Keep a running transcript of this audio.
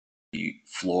the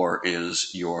floor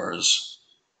is yours,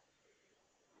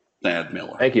 Thad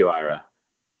Miller. Thank you, Ira.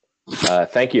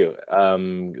 Thank you.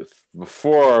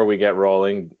 Before we get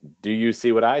rolling, do you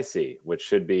see what I see, which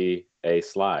should be a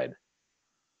slide?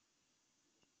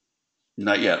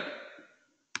 Not yet.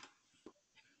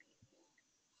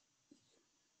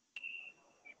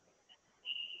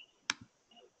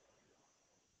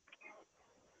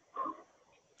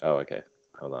 Oh, okay.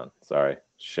 Hold on. Sorry.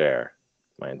 Share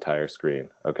my entire screen.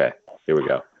 Okay, here we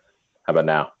go. How about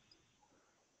now?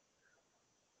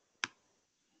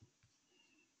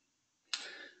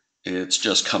 It's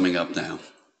just coming up now.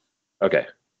 Okay.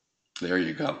 There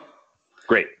you go.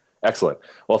 Great. Excellent.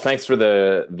 Well, thanks for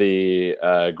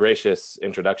the gracious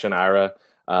introduction, Ira,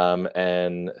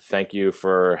 and thank you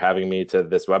for having me to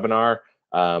this webinar.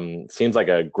 Seems like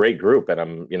a great group, and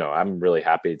I'm really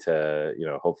happy to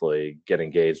hopefully get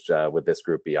engaged with this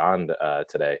group beyond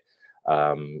today,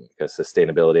 because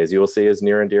sustainability, as you will see, is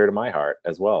near and dear to my heart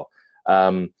as well.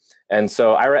 And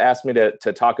so Ira asked me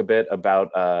to talk a bit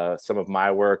about some of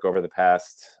my work over the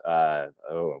past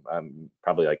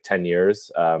probably like 10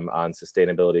 years on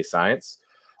sustainability science,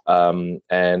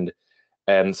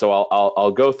 and so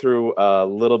I'll go through a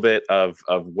little bit of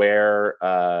where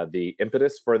the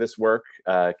impetus for this work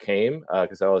came,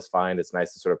 because I always find it's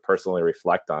nice to sort of personally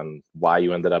reflect on why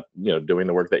you ended up doing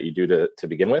the work that you do to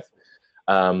begin with.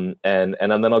 And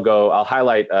then I'll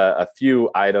highlight a few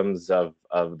items of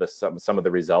some of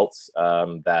the results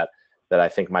that I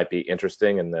think might be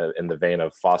interesting in the vein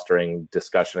of fostering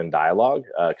discussion and dialogue,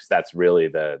 because that's really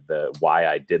the why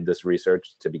I did this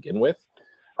research to begin with.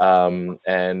 And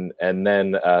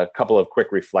then a couple of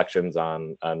quick reflections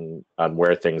on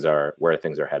where things are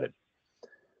headed.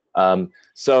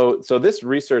 So this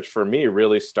research for me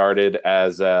really started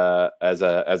as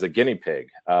a guinea pig.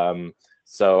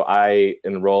 So I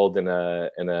enrolled in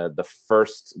the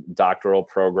first doctoral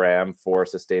program for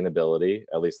sustainability.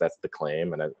 At least that's the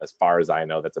claim, and as far as I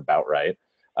know, that's about right.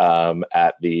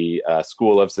 At the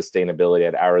School of Sustainability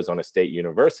at Arizona State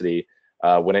University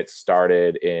when it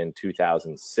started in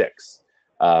 2006,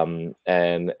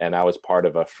 and I was part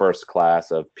of a first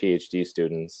class of PhD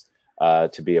students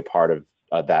to be a part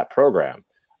of that program.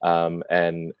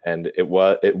 And it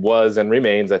was and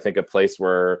remains, I think, a place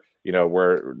where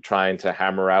we're trying to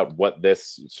hammer out what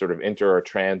this sort of inter or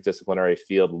transdisciplinary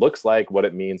field looks like, what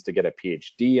it means to get a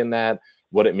PhD in that,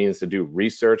 what it means to do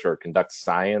research or conduct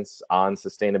science on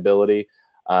sustainability.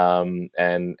 And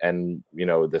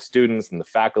the students and the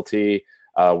faculty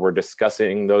were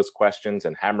discussing those questions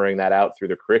and hammering that out through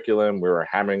the curriculum. We were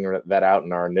hammering that out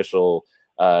in our initial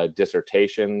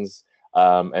dissertations.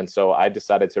 And so I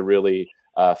decided to really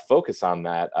focus on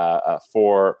that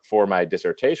for my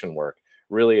dissertation work,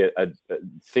 really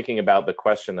thinking about the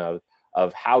question of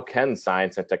how can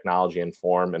science and technology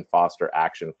inform and foster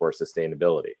action for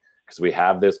sustainability? Because we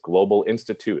have this Global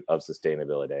Institute of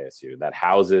Sustainability at ASU that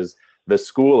houses the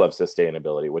School of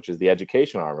Sustainability, which is the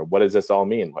education arm. What does this all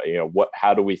mean?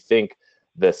 How do we think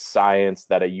the science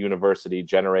that a university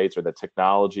generates, or the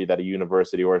technology that a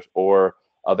university or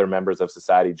other members of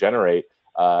society generate,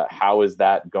 how is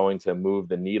that going to move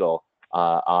the needle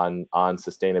on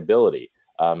sustainability?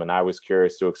 And I was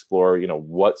curious to explore,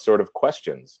 what sort of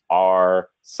questions are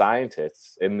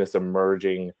scientists in this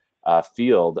emerging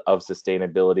field of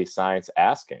sustainability science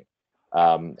asking?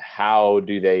 How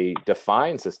do they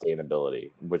define sustainability,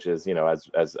 which is,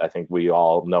 as I think we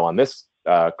all know on this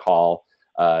call,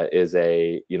 is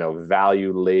a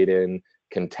value-laden,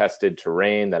 contested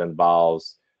terrain that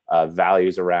involves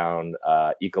values around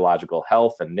ecological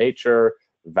health and nature,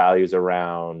 values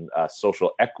around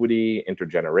social equity,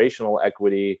 intergenerational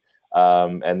equity,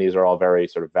 and these are all very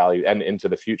sort of value and into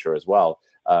the future as well.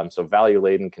 So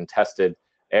value-laden, contested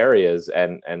areas,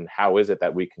 and how is it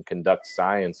that we can conduct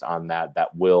science on that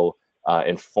will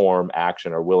inform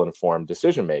action or will inform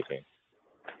decision making,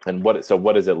 and what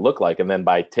does it look like? And then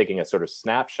by taking a sort of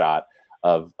snapshot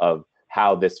of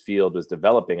how this field was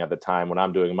developing at the time when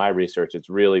I'm doing my research, it's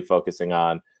really focusing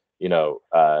on a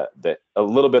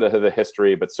little bit of the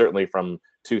history, but certainly from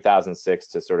 2006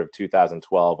 to sort of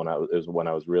 2012 when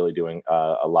I was really doing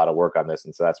a lot of work on this,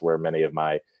 and so that's where many of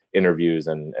my interviews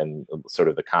and sort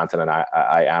of the content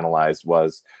I analyzed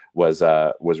was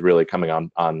really coming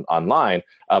online.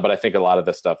 But I think a lot of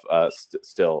this stuff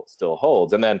still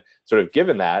holds. And then sort of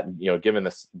given that,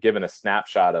 given a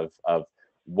snapshot of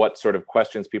what sort of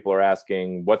questions people are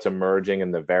asking, what's emerging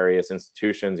in the various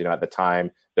institutions. At the time,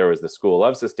 there was the School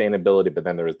of Sustainability, but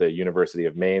then there was the University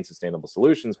of Maine Sustainable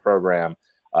Solutions Program,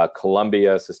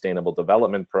 Columbia Sustainable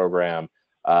Development Program.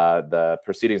 The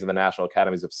Proceedings of the National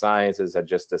Academies of Sciences had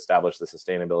just established the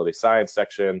Sustainability Science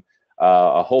section.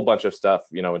 a whole bunch of stuff,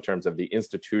 in terms of the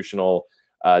institutional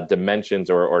dimensions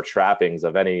or trappings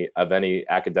of any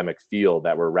academic field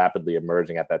that were rapidly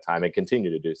emerging at that time and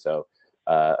continue to do so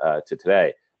to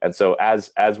today. And so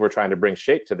as we're trying to bring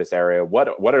shape to this area,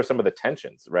 what are some of the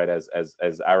tensions, right? As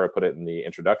Ira put it in the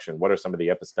introduction, what are some of the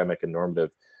epistemic and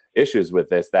normative issues with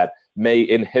this that may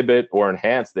inhibit or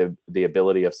enhance the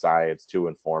ability of science to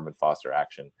inform and foster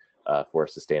action for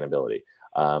sustainability?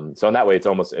 So in that way, it's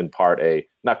almost in part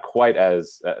not quite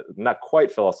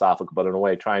philosophical, but in a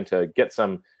way trying to get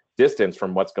some distance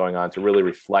from what's going on to really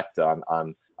reflect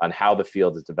on how the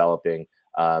field is developing,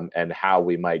 and how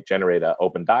we might generate an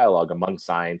open dialogue among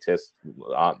scientists,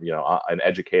 and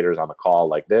educators on a call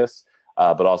like this,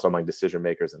 but also among decision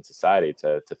makers in society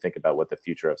to think about what the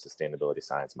future of sustainability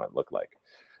science might look like.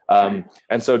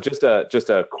 And so just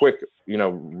a quick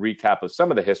recap of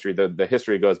some of the history. The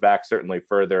history goes back certainly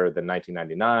further than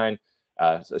 1999,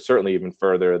 certainly even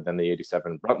further than the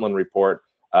 '87 Brundtland Report.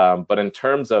 But in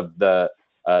terms of the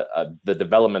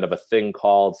development of a thing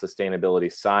called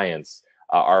sustainability science,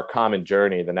 our common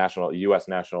journey, the U.S.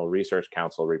 National Research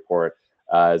Council report,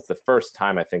 is the first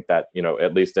time I think that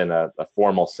at least in a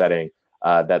formal setting,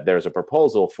 that there's a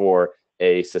proposal for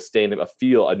a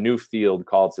new field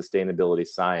called sustainability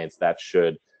science that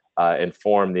should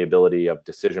inform the ability of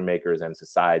decision makers and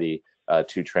society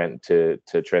to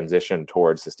transition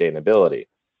towards sustainability.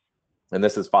 And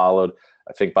this is followed,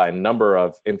 I think, by a number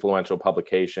of influential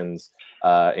publications,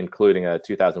 including a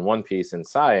 2001 piece in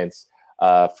Science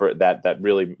that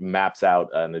really maps out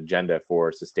an agenda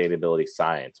for sustainability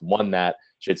science, one that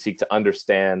should seek to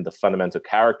understand the fundamental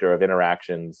character of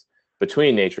interactions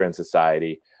between nature and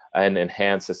society, and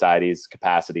enhance society's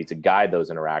capacity to guide those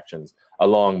interactions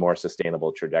along more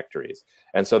sustainable trajectories.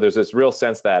 And so there's this real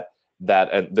sense that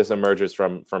this emerges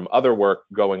from other work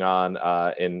going on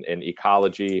in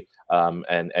ecology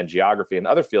and geography and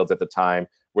other fields at the time,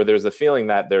 where there's a feeling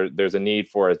that there's a need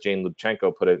for, as Jane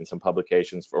Lubchenco put it in some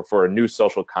publications, for a new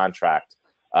social contract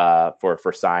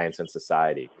for science and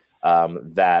society.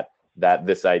 That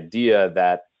this idea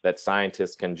that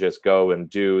scientists can just go and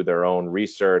do their own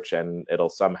research and it'll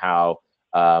somehow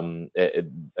end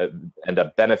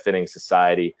up benefiting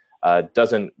society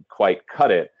doesn't quite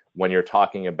cut it when you're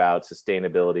talking about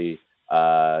sustainability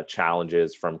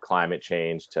challenges, from climate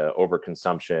change to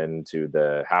overconsumption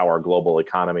to how our global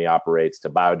economy operates to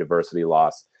biodiversity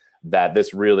loss, that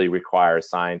this really requires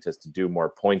scientists to do more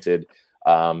pointed,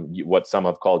 what some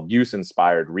have called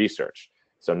use-inspired research.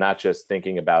 So not just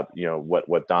thinking about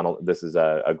what Donald. This is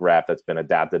a graph that's been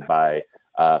adapted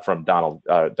from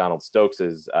Donald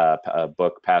Stokes's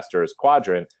book Pasteur's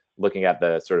Quadrant, looking at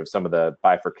the sort of some of the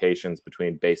bifurcations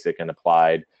between basic and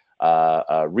applied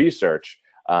research.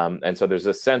 And so there's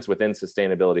a sense within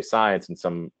sustainability science and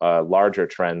some larger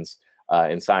trends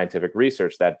in scientific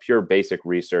research that pure basic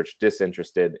research,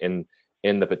 disinterested in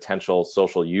the potential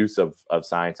social use of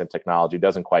science and technology,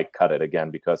 doesn't quite cut it,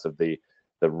 again, because of the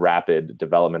rapid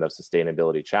development of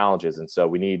sustainability challenges. And so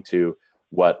we need to,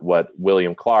 what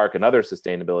William Clark and other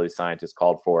sustainability scientists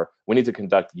called for, we need to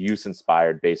conduct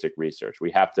use-inspired basic research.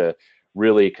 We have to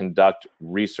really conduct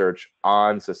research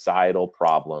on societal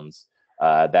problems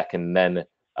that can then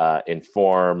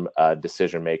inform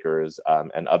decision makers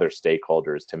and other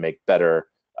stakeholders to make better,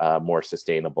 more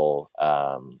sustainable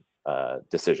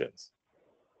decisions.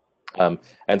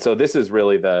 And so this is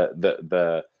really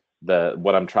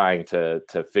what I'm trying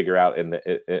to figure out in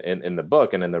the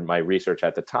book and in my research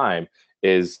at the time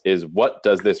is what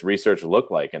does this research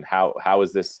look like, and how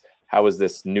is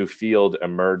this new field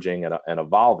emerging and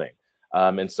evolving?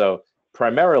 And so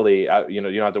primarily, you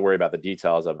don't have to worry about the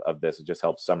details of this. It just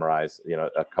helps summarize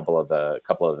a couple of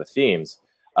the themes.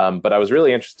 But I was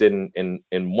really interested in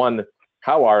one,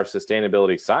 how are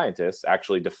sustainability scientists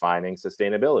actually defining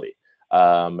sustainability?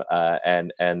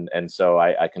 And so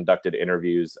I conducted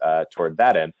interviews toward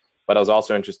that end, but I was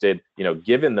also interested,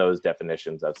 given those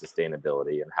definitions of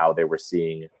sustainability and how they were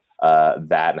seeing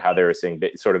that, and how they were seeing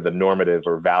sort of the normative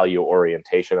or value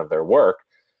orientation of their work,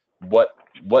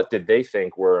 what did they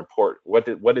think were important?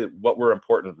 What were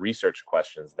important research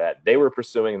questions that they were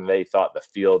pursuing and they thought the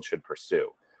field should pursue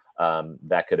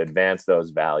that could advance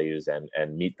those values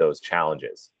and meet those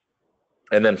challenges?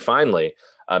 And then finally,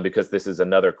 because this is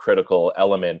another critical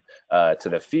element to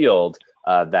the field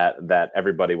that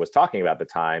everybody was talking about at the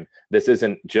time, this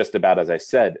isn't just about, as I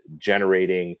said,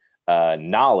 generating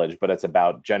knowledge, but it's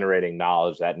about generating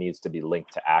knowledge that needs to be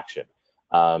linked to action.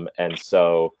 And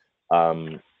so,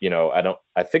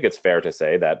 I think it's fair to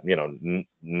say that,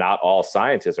 not all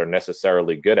scientists are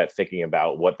necessarily good at thinking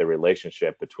about what the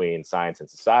relationship between science and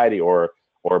society or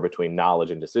between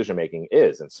knowledge and decision making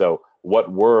is. And so what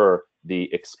were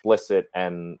the explicit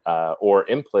and or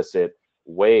implicit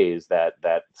ways that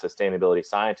sustainability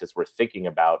scientists were thinking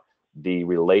about the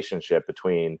relationship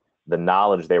between the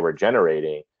knowledge they were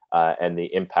generating and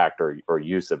the impact or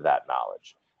use of that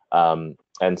knowledge.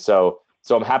 And so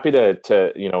I'm happy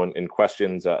to in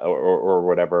questions or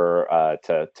whatever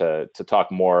to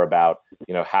talk more about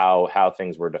how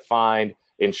things were defined.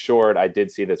 In short, I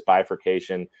did see this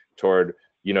bifurcation toward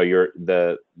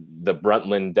the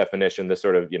Brundtland definition, this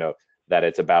sort of that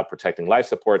it's about protecting life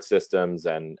support systems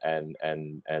and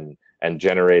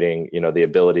generating the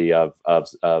ability of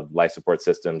life support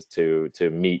systems to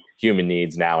meet human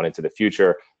needs now and into the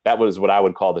future. That was what I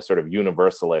would call the sort of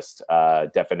universalist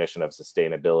definition of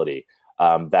sustainability.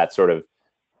 That sort of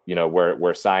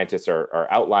where scientists are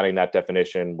outlining that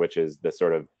definition, which is the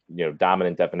sort of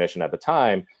dominant definition at the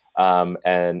time.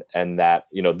 And that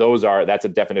that's a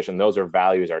definition, those are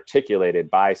values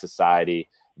articulated by society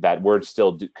that we're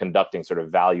still conducting sort of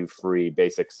value-free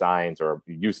basic science or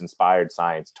use-inspired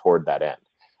science toward that end.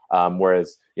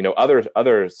 Whereas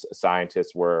other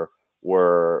scientists were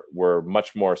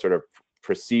much more sort of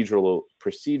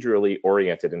procedurally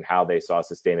oriented in how they saw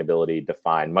sustainability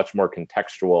defined, much more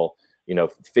contextual,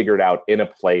 figured out in a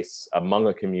place among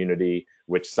a community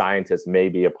which scientists may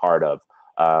be a part of.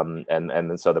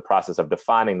 And so the process of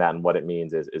defining that and what it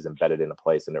means is embedded in a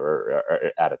place or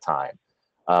at a time.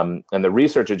 And the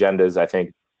research agendas, I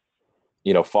think,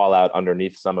 fall out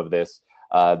underneath some of this.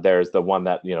 There's the one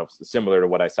that, similar to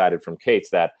what I cited from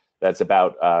Kate's, that's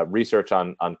about research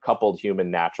on coupled human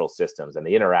natural systems and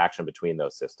the interaction between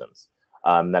those systems.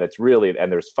 That it's really,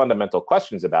 and there's fundamental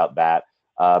questions about that.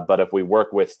 But if we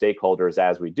work with stakeholders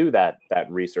as we do that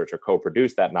research or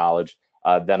co-produce that knowledge,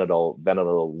 then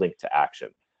it'll link to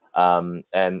action. And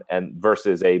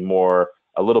versus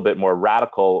a little bit more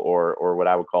radical or what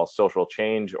I would call social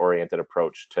change oriented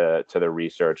approach to the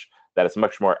research, that it's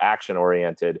much more action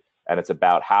oriented, and it's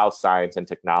about how science and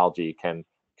technology can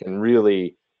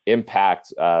really impact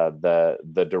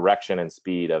the direction and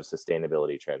speed of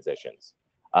sustainability transitions.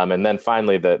 And then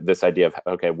finally, this idea of,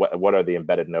 okay, what are the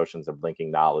embedded notions of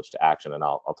linking knowledge to action? And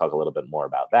I'll talk a little bit more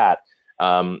about that.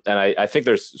 And I think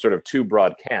there's sort of two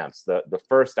broad camps. The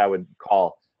first I would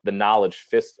call the knowledge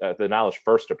first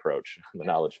approach, the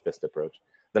knowledge first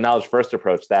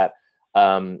approach that,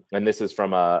 and this is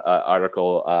from a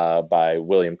article by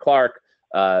William Clark,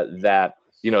 that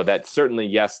certainly,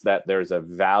 yes, that there's a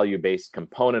value-based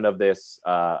component of this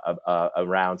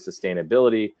around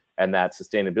sustainability, and that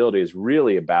sustainability is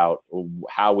really about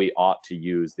how we ought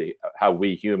to how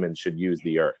we humans should use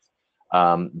the earth.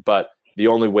 But the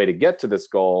only way to get to this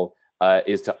goal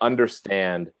is to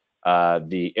understand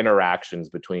the interactions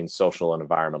between social and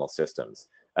environmental systems.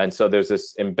 And so there's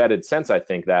this embedded sense, I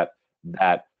think, that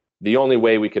the only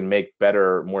way we can make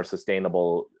better, more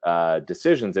sustainable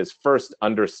decisions is first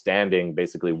understanding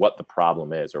basically what the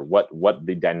problem is, or what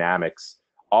the dynamics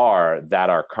are that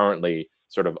are currently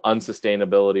sort of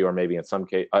unsustainability, or maybe in some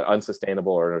case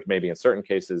unsustainable, or maybe in certain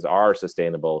cases are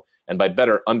sustainable. And by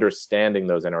better understanding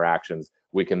those interactions,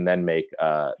 we can then make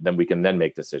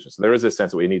decisions. So there is a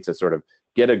sense that we need to sort of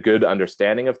get a good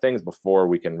understanding of things before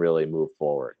we can really move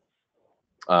forward.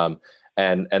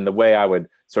 And the way I would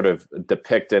sort of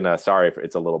depict sorry if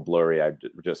it's a little blurry, I'm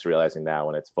just realizing now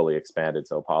when it's fully expanded,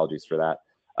 so apologies for that.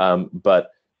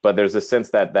 But there's a sense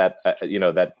that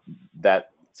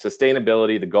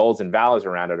sustainability, the goals and values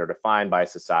around it, are defined by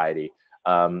society,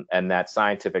 and that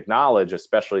scientific knowledge,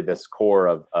 especially this core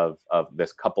of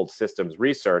this coupled systems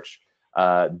research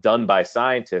done by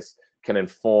scientists, can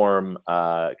inform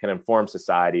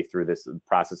society through this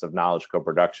process of knowledge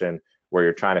co-production, where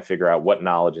you're trying to figure out what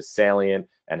knowledge is salient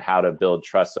and how to build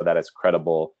trust so that it's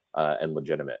credible and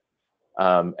legitimate.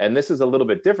 And this is a little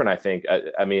bit different, I think.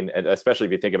 I mean, especially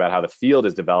if you think about how the field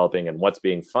is developing and what's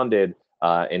being funded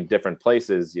in different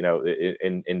places.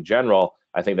 In general,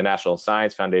 I think the National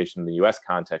Science Foundation in the U.S.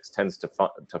 context tends to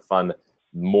fund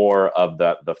more of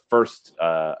the first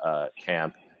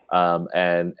camp.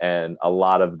 And a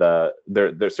lot of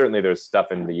there's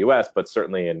stuff in the U.S., but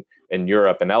certainly in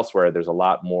Europe and elsewhere, there's a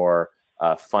lot more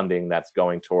funding that's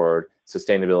going toward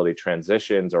sustainability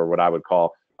transitions, or what I would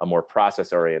call a more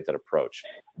process-oriented approach,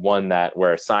 one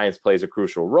where science plays a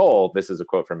crucial role. This is a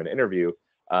quote from an interview,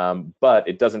 but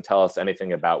it doesn't tell us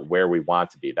anything about where we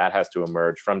want to be. That has to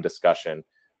emerge from discussion,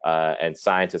 and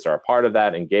scientists are a part of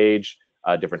that. Engage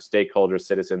different stakeholders,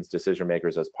 citizens, decision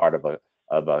makers as part of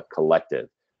a collective.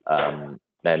 And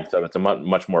so it's a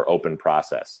much more open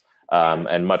process,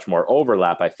 and much more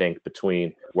overlap, I think,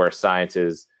 between where science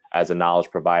is as a knowledge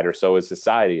provider, so is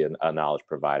society a knowledge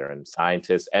provider, and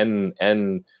scientists and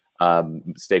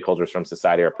stakeholders from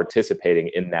society are participating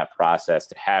in that process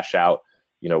to hash out,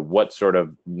 what sort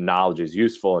of knowledge is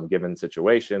useful in given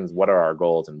situations, what are our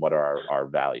goals, and what are our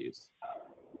values.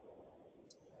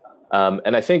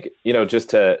 And I think, just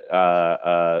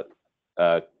to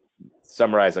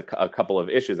summarize a couple of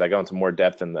issues, I go into more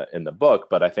depth in the book,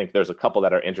 but I think there's a couple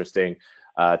that are interesting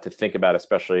to think about,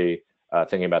 especially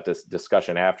thinking about this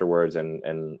discussion afterwards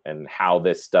and how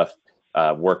this stuff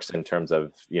works in terms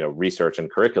of research and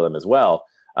curriculum as well.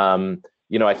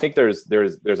 I think there's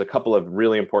a couple of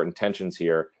really important tensions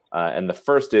here, and the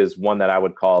first is one that I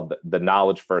would call the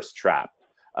knowledge first trap,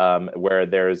 where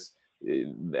there's,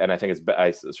 and I think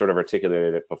I sort of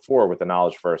articulated it before with the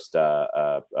knowledge first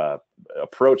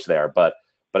approach there, but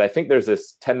I think there's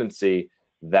this tendency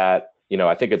that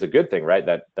I think it's a good thing, right?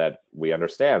 That we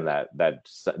understand that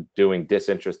doing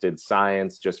disinterested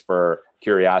science just for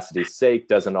curiosity's sake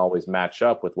doesn't always match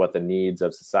up with what the needs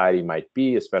of society might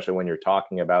be, especially when you're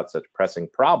talking about such pressing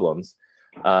problems.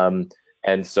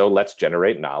 And so let's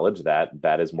generate knowledge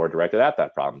that is more directed at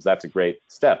that problem. That's a great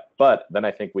step. But then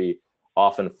I think we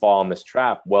often fall in this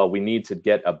trap. Well, we need to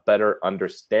get a better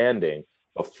understanding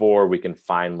before we can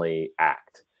finally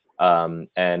act.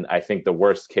 And I think the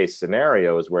worst case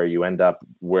scenario is where you end up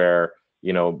where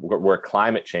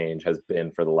climate change has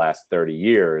been for the last 30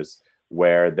 years,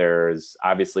 where there's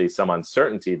obviously some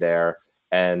uncertainty there.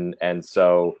 And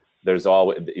so there's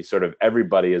always sort of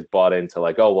everybody is bought into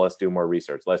like, oh, well, let's do more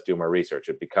research. Let's do more research.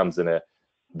 It becomes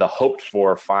the hoped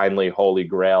for finally holy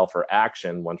grail for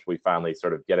action once we finally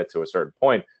sort of get it to a certain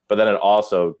point. But then it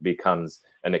also becomes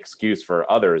an excuse for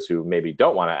others who maybe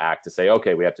don't want to act to say,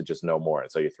 okay, we have to just know more.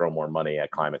 And so you throw more money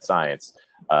at climate science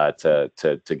to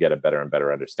get a better and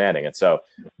better understanding. And so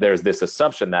there's this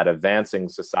assumption that advancing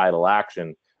societal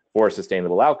action for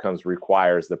sustainable outcomes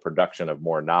requires the production of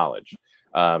more knowledge.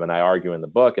 And I argue in the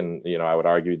book, and I would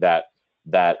argue that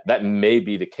may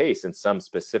be the case in some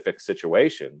specific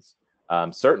situations.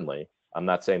 Certainly, I'm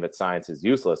not saying that science is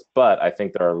useless, but I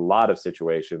think there are a lot of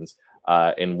situations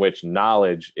in which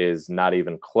knowledge is not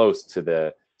even close to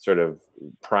the sort of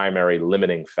primary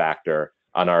limiting factor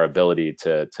on our ability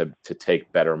to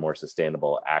take better, more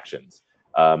sustainable actions.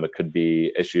 It could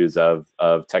be issues of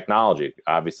technology.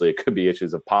 Obviously, it could be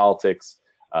issues of politics,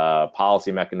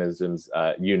 policy mechanisms,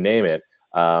 you name it.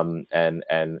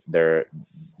 And there,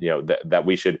 that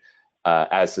we should,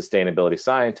 as sustainability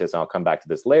scientists, and I'll come back to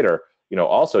this later,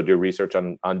 also do research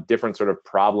on different sort of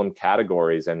problem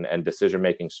categories and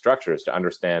decision-making structures to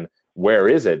understand where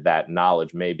is it that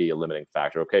knowledge may be a limiting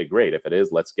factor. Okay, great. If it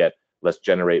is, let's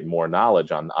generate more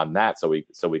knowledge on that so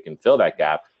we can fill that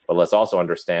gap. But let's also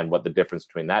understand what the difference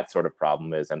between that sort of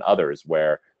problem is and others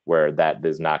where that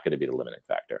is not going to be the limiting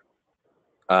factor.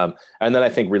 And then I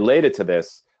think related to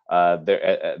this,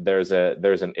 there's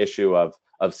an issue of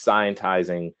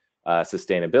scientizing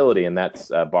sustainability, and that's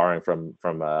borrowing from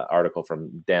an article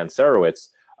from Dan Sarowitz,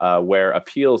 where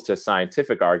appeals to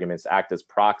scientific arguments act as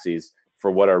proxies for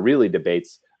what are really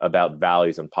debates about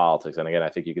values and politics. And again, I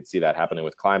think you could see that happening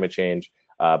with climate change,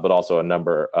 but also a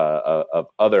number of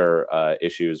other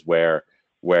issues where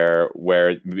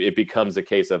it becomes a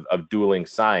case of dueling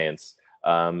science.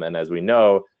 And as we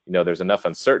know, there's enough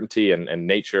uncertainty, and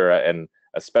nature, and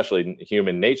especially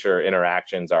human nature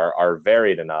interactions are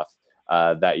varied enough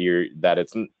that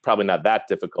it's probably not that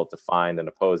difficult to find an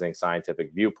opposing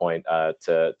scientific viewpoint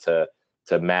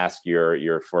to mask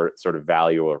your sort of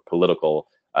value or political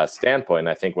standpoint. And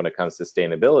I think when it comes to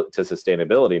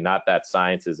sustainability, not that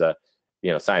science is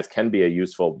science can be a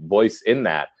useful voice in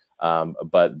that,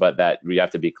 but that we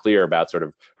have to be clear about sort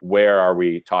of where are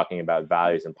we talking about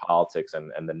values and politics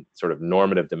and the sort of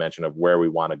normative dimension of where we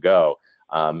want to go,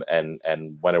 and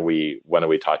when are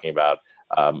we talking about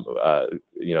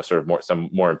sort of some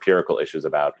more empirical issues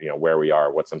about where we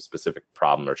are, what some specific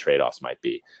problem or trade-offs might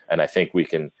be. And I think we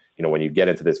can, when you get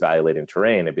into this value-laden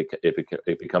terrain,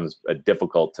 it becomes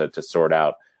difficult to sort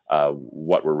out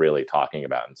what we're really talking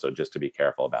about. And so just to be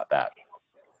careful about that.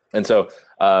 And so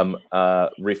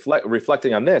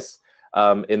reflecting on this,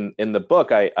 in the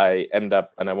book, I end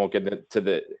up, and I won't get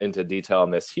into detail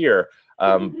on this here,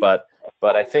 but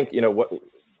I think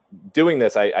doing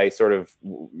this, I sort of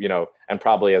and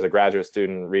probably as a graduate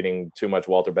student reading too much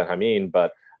Walter Benjamin,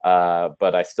 but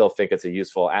I still think it's a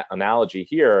useful analogy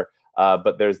here.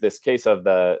 But there's this case of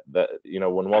the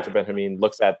when Walter Benjamin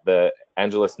looks at the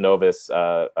Angelus Novus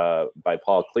by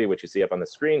Paul Klee, which you see up on the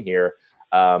screen here,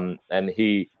 and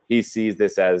he sees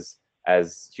this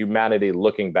as humanity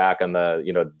looking back on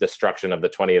the destruction of the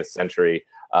 20th century,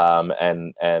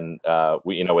 and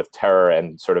with terror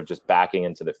and sort of just backing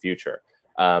into the future.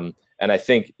 And I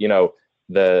think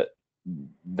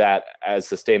that as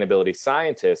sustainability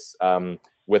scientists,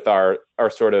 with our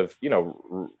sort of,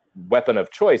 weapon of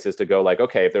choice is to go like,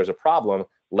 okay, if there's a problem,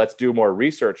 let's do more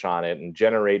research on it and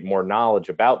generate more knowledge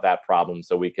about that problem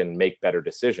so we can make better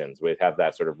decisions. We have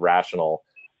that sort of rational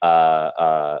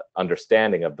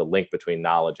understanding of the link between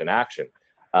knowledge and action.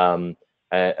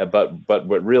 But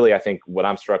what really, I think what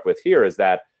I'm struck with here is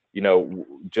that,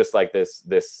 just like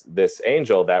this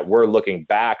angel, that we're looking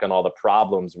back on all the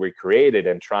problems we created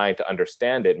and trying to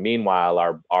understand it.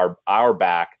 Meanwhile, our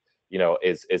back,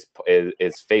 is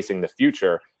facing the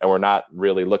future, and we're not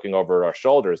really looking over our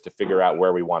shoulders to figure out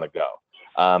where we want to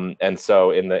go. And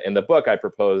so in the book, I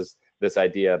propose this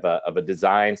idea of a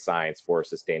design science for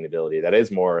sustainability that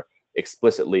is more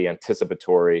explicitly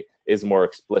anticipatory, is more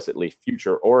explicitly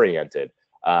future oriented,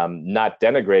 not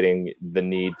denigrating the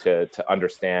need to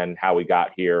understand how we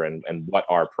got here and what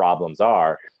our problems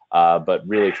are, but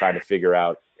really trying to figure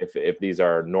out if these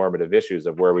are normative issues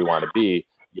of where we want to be,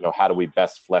 how do we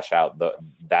best flesh out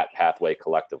that pathway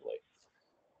collectively?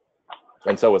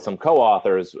 And so with some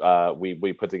co-authors,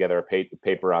 we put together a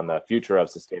paper on the future of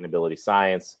sustainability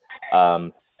science.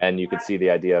 And you could see the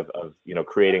idea of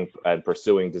creating and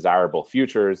pursuing desirable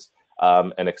futures,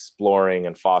 and exploring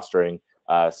and fostering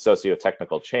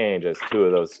socio-technical change as two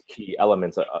of those key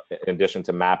elements, in addition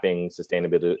to mapping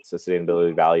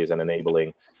sustainability values and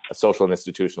enabling a social and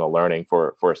institutional learning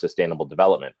for sustainable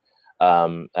development.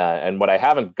 And what I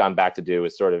haven't gone back to do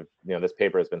is sort of, this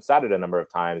paper has been cited a number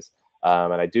of times,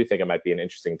 and I do think it might be an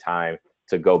interesting time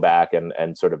to go back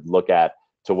and sort of look at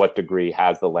to what degree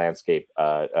has the landscape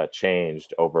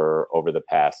changed over the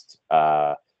past,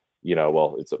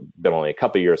 well, it's been only a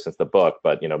couple of years since the book,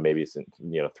 but maybe since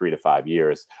 3 to 5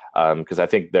 years, because I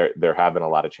think there have been a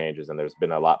lot of changes and there's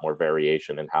been a lot more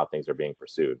variation in how things are being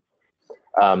pursued.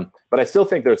 But I still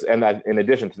think there's, and in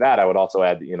addition to that, I would also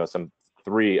add some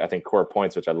 3, I think, core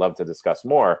points which I'd love to discuss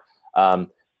more.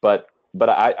 But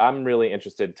I'm really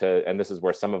interested to, and this is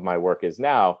where some of my work is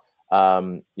now,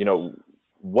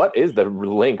 what is the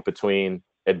link between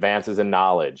advances in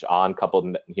knowledge on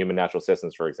coupled human natural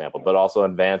systems, for example, but also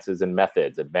advances in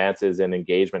methods, advances in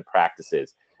engagement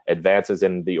practices, advances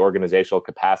in the organizational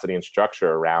capacity and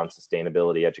structure around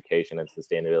sustainability education and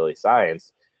sustainability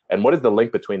science, and what is the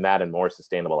link between that and more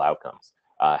sustainable outcomes?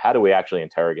 How do we actually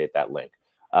interrogate that link?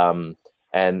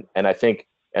 And I think,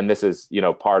 and this is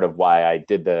part of why I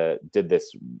did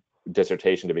this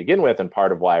dissertation to begin with, and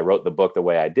part of why I wrote the book the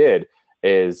way I did,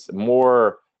 is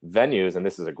more venues, and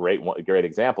this is a great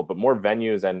example, but more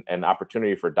venues and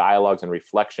opportunity for dialogues and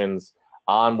reflections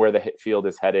on where the field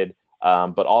is headed,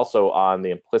 but also on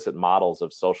the implicit models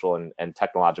of social and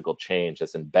technological change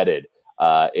that's embedded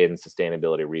in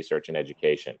sustainability research and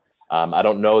education. I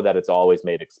don't know that it's always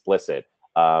made explicit,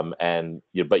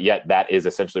 but yet that is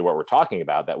essentially what we're talking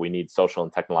about, that we need social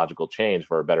and technological change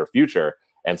for a better future.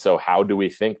 And so how do we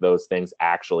think those things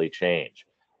actually change?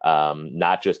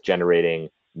 Not just generating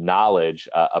knowledge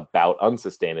about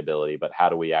unsustainability, but how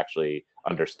do we actually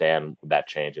understand that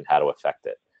change and how to affect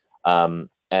it?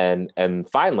 And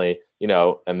finally,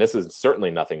 and this is certainly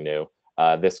nothing new.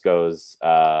 This goes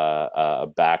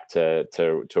back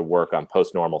to work on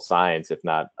post-normal science, if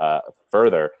not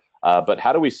further. But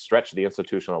how do we stretch the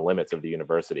institutional limits of the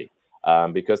university?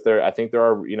 Because I think there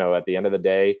are, at the end of the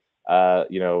day,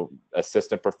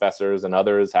 assistant professors and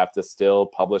others have to still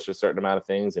publish a certain amount of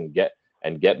things and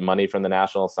get money from the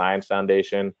National Science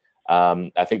Foundation.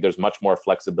 I think there's much more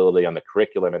flexibility on the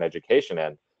curriculum and education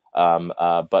end,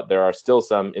 but there are still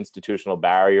some institutional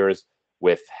barriers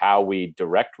with how we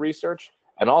direct research,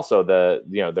 and also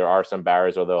there are some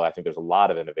barriers, although I think there's a lot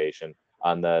of innovation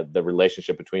on the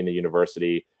relationship between the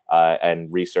university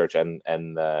and research and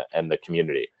the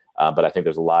community. But I think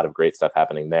there's a lot of great stuff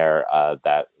happening there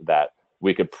that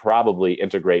we could probably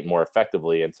integrate more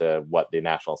effectively into what the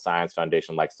National Science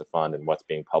Foundation likes to fund and what's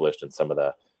being published in some of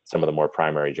the more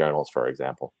primary journals, for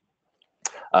example.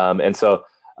 And so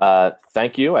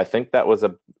thank you. I think that was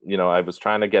I was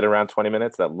trying to get around 20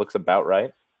 minutes. That looks about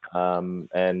right.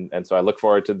 And so I look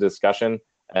forward to the discussion.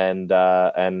 And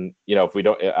if we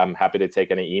don't, I'm happy to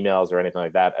take any emails or anything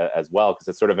like that as well, because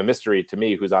it's sort of a mystery to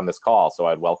me who's on this call. So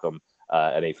I'd welcome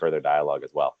any further dialogue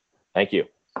as well. Thank you.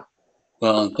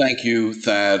 Well, thank you,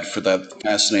 Thad, for that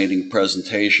fascinating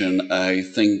presentation. I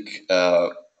think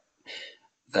that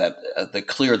the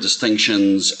clear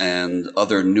distinctions and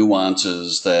other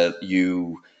nuances that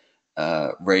you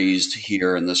raised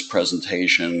here in this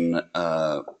presentation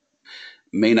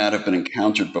may not have been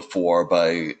encountered before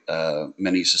by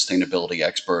many sustainability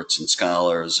experts and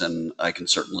scholars, and I can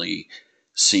certainly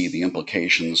see the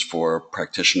implications for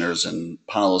practitioners and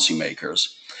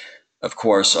policymakers. of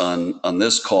course, on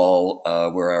this call,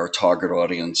 where our target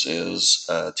audience is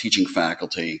teaching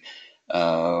faculty,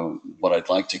 what I'd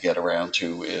like to get around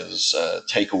to is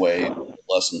takeaway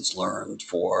lessons learned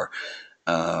for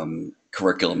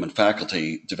curriculum and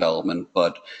faculty development.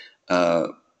 But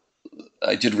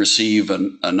I did receive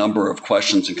a number of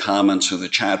questions and comments through the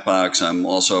chat box. I'm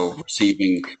also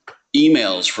receiving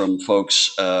emails from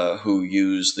folks who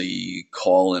use the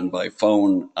call in by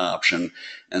phone option.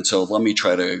 And so let me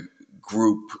try to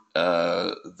group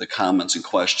the comments and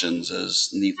questions as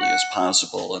neatly as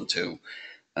possible into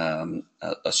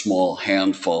a small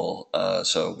handful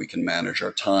so we can manage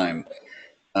our time.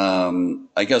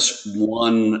 I guess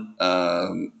one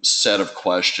set of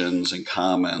questions and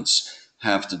comments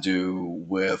have to do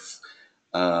with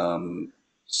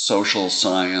social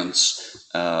science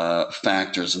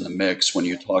factors in the mix. When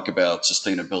you talk about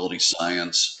sustainability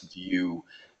science, do you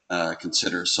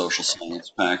consider social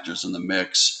science factors in the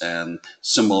mix? And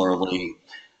similarly,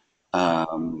 how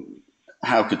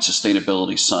could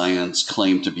sustainability science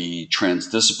claim to be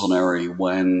transdisciplinary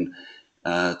when,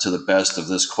 to the best of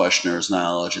this questioner's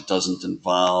knowledge, it doesn't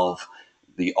involve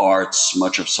the arts,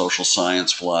 much of social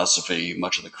science, philosophy,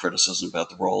 much of the criticism about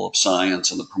the role of science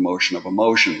and the promotion of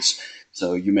emotions?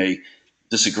 So you may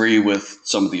disagree with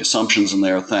some of the assumptions in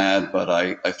there, Thad, but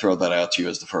I throw that out to you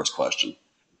as the first question.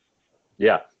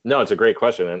 Yeah, no, it's a great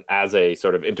question. And as a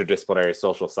sort of interdisciplinary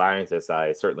social scientist,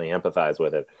 I certainly empathize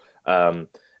with it. And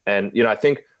I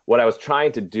think what I was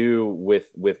trying to do with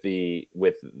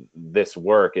this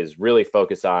work is really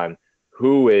focus on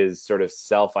who is sort of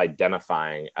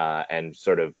self-identifying and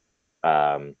sort of,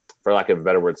 for lack of a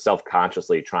better word,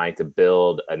 self-consciously trying to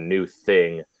build a new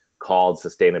thing called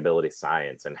sustainability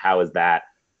science, and how is that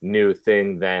new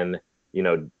thing then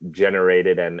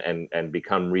generated and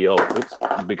become real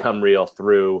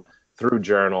through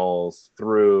journals,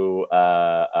 through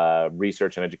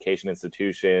research and education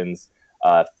institutions,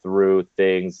 through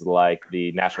things like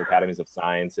the National Academies of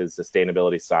Sciences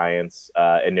Sustainability Science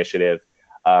Initiative.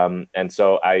 And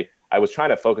so I was trying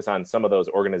to focus on some of those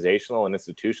organizational and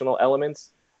institutional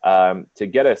elements to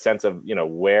get a sense of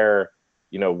where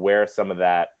some of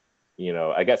that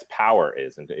I guess power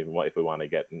is, and if we want to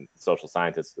get in social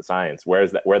scientists to science,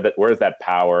 where's that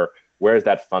power, where's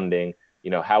that funding,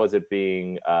 how is it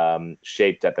being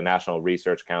shaped at the National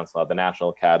Research Council, at the National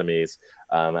Academies,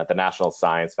 at the National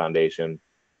Science Foundation.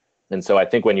 And so I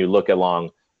think when you look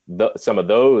along some of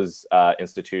those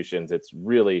institutions, it's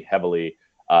really heavily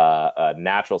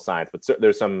natural science, but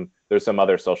there's some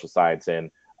other social science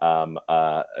in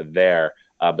there,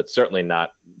 but certainly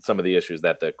not some of the issues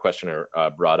that the questioner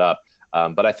brought up.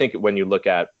 But I think when you look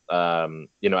at, I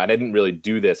didn't really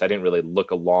do this. I didn't really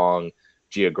look along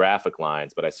geographic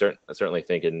lines, but I certainly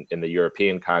think in the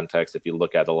European context, if you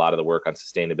look at a lot of the work on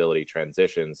sustainability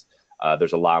transitions,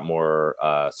 there's a lot more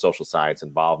social science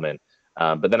involvement.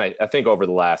 But then I think over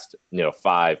the last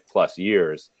 5+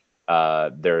 years,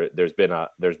 there's been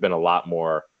a lot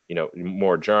more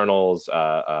more journals,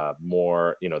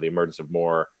 more the emergence of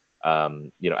more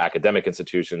academic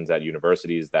institutions at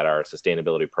universities that are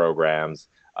sustainability programs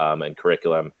and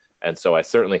curriculum. And so I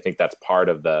certainly think that's part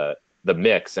of the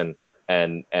mix, and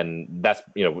that's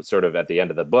sort of at the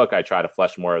end of the book I try to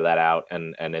flesh more of that out,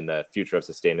 and in the Future of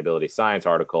Sustainability Science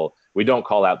article we don't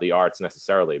call out the arts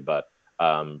necessarily, but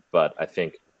I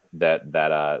think that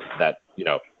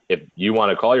if you want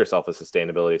to call yourself a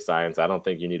sustainability science, I don't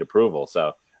think you need approval.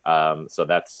 So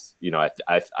that's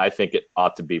I think it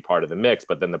ought to be part of the mix.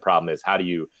 But then the problem is, how do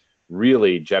you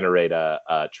really generate a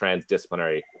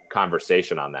transdisciplinary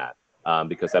conversation on that?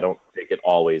 Because I don't think it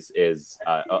always is.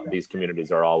 These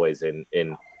communities are always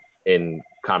in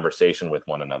conversation with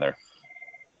one another.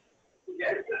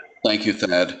 Thank you,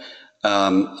 Thad.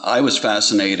 I was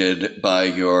fascinated by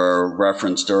your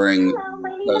reference during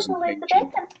the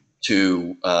presentation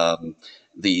to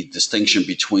the distinction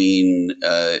between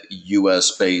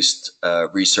US-based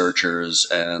researchers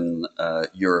and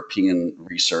European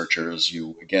researchers.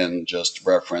 You again just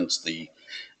referenced the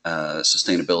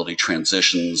sustainability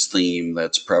transitions theme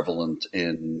that's prevalent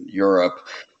in Europe.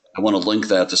 I want to link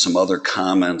that to some other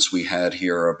comments we had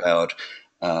here about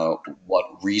what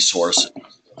resources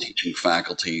teaching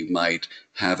faculty might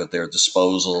have at their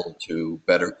disposal to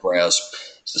better grasp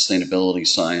sustainability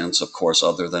science, of course,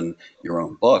 other than your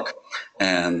own book.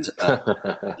 And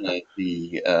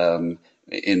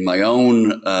in my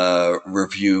own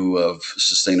review of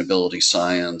sustainability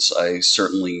science, I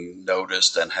certainly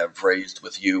noticed and have raised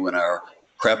with you in our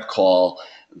prep call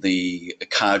the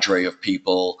cadre of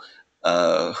people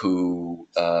who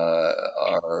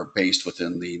are based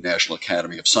within the National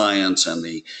Academy of Science and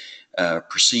the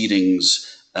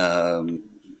proceedings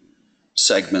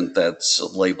segment that's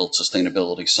labeled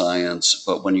sustainability science,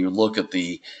 but when you look at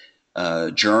the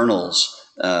journals,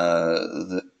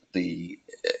 the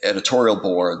editorial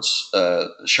boards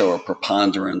show a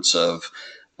preponderance of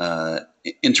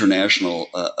international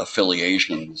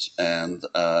affiliations. And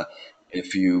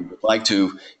if you would like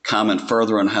to comment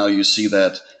further on how you see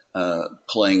that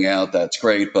playing out, that's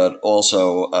great. But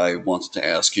also, I wanted to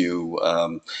ask you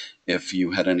if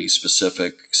you had any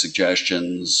specific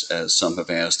suggestions, as some have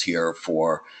asked here,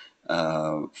 for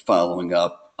following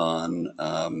up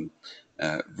on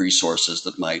resources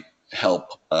that might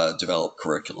help develop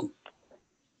curriculum.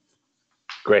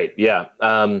 Great. Yeah.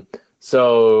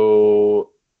 So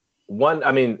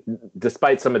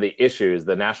despite some of the issues,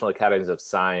 the National Academies of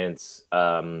Science,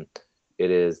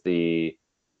 it is the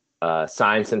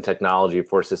Science and Technology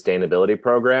for Sustainability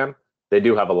program. They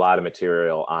do have a lot of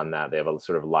material on that. They have a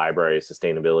sort of library of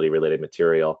sustainability related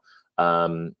material.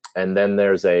 And then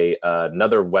there's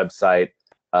another website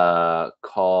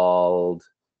called,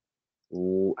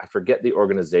 I forget the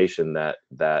organization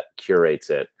that curates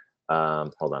it.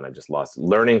 Hold on, I just lost it.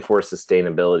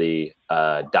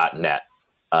 learningforsustainability.net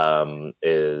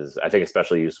is, I think,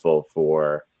 especially useful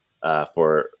for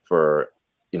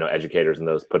educators and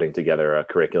those putting together a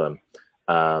curriculum.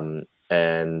 And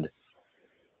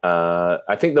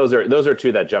I think those are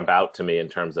two that jump out to me in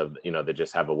terms of, they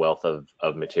just have a wealth of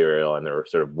material, and they're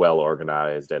sort of well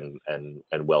organized and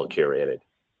well curated.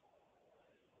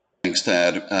 Thanks,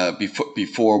 Thad.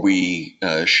 Before we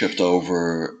shift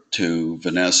over to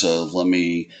Vanessa, let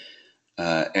me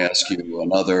ask you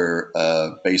another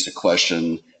basic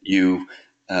question. You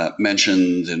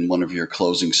mentioned in one of your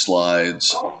closing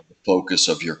slides the focus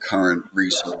of your current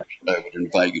research. I would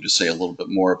invite you to say a little bit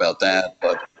more about that,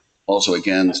 but also,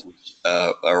 again, since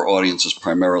our audience is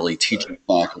primarily teaching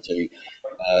faculty,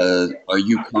 are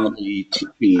you currently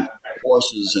teaching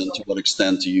courses, and to what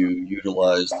extent do you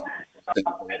utilize the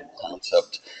sustainability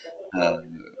concept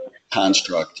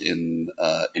construct in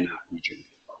your teaching?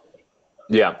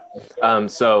 Yeah.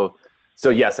 So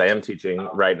yes, I am teaching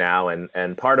right now,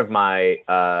 and part of my,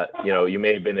 you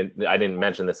may have been, I didn't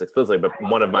mention this explicitly, but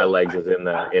one of my legs is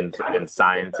in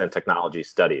science and technology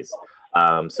studies.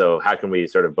 So how can we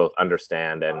sort of both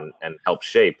understand and help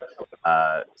shape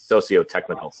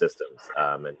socio-technical systems?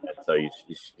 And so you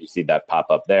see that pop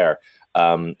up there.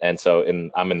 And so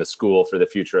I'm in the School for the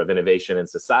Future of Innovation in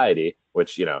Society,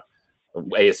 which,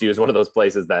 ASU is one of those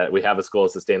places that we have a school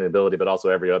of sustainability, but also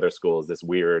every other school is this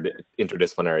weird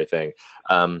interdisciplinary thing.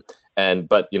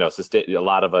 But a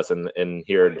lot of us in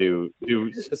here do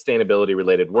sustainability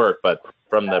related work, but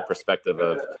from the perspective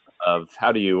of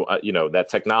how do you, that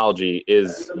technology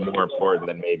is more important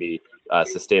than maybe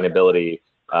sustainability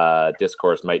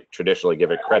discourse might traditionally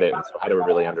give it credit. And so how do we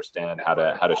really understand how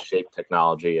to shape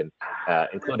technology, and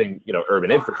including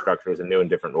urban infrastructures in new and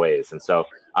different ways? And so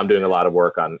I'm doing a lot of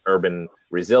work on urban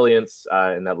resilience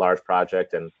in that large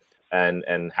project, and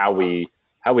how we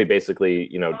basically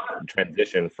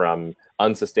transition from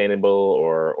unsustainable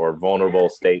or vulnerable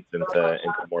states into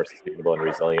more sustainable and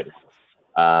resilient.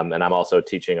 And I'm also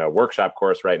teaching a workshop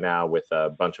course right now with a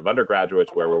bunch of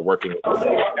undergraduates, where we're working with the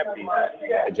city of Tempe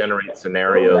to generate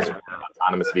scenarios for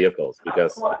autonomous vehicles,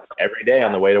 because every day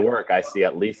on the way to work, I see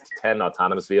at least 10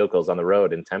 autonomous vehicles on the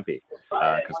road in Tempe,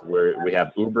 because we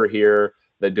have Uber here,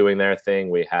 they're doing their thing.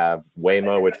 We have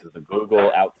Waymo, which is the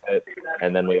Google outfit,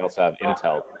 and then we also have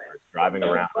Intel driving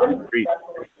around on the street.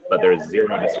 But there's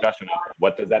zero discussion of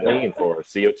what does that mean for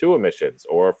CO2 emissions,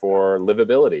 or for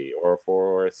livability, or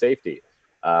for safety.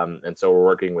 And so we're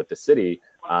working with the city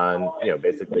on,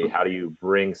 basically how do you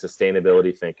bring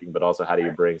sustainability thinking, but also how do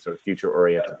you bring sort of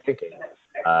future-oriented thinking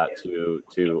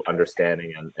to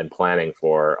understanding and planning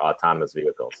for autonomous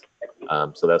vehicles.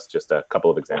 So that's just a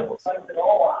couple of examples.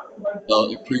 Well,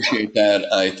 I appreciate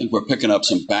that. I think we're picking up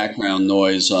some background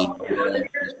noise on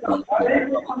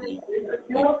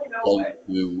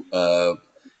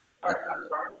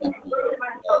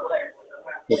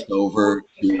shift over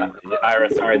to Ira,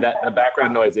 sorry, that the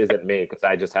background noise isn't me, because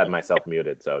I just had myself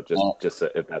muted. So just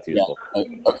if that's useful. Yeah.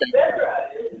 Okay.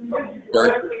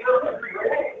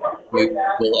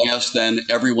 We'll ask then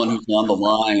everyone who's on the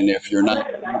line, if you're not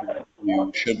muted,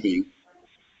 you should be.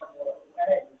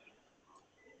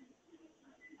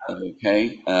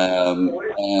 Okay. And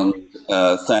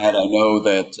Thad, I know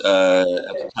that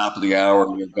at the top of the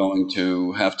hour you're going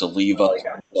to have to leave us,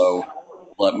 so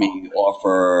let me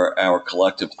offer our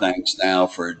collective thanks now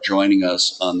for joining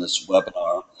us on this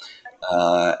webinar.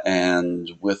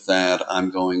 And with that,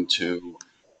 I'm going to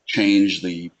change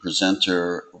the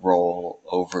presenter role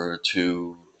over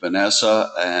to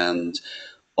Vanessa, and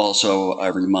Also, I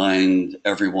remind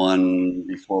everyone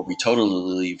before we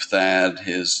totally leave Thad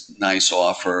his nice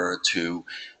offer to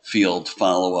field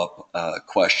follow-up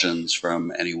questions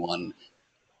from anyone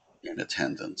in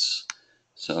attendance.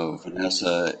 So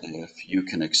Vanessa, if you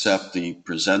can accept the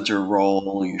presenter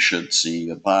role, you should see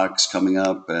a box coming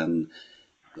up, and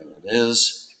there it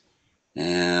is.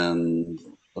 And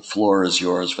the floor is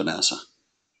yours, Vanessa.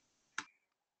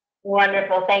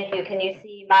 Wonderful, thank you. Can you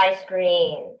see my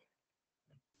screen?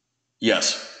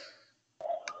 Yes.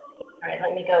 All right,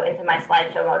 let me go into my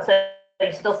slideshow mode. So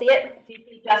you still see it? Do you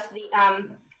see just the,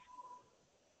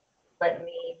 let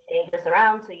me change this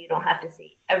around so you don't have to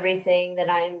see everything that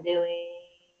I'm doing.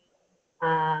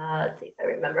 Let's see if I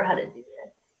remember how to do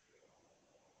this.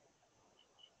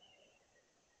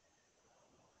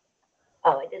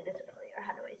 Oh, I did this earlier.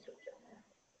 How do I switch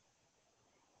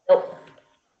over? Nope.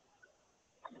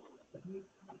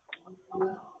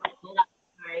 Hold on,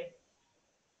 sorry.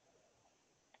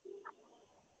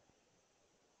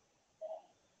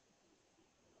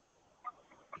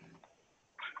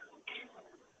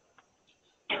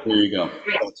 There you go.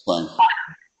 That's fine.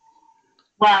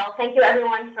 Well, thank you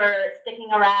everyone for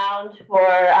sticking around for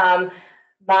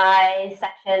my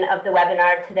section of the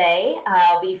webinar today.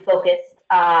 I'll be focused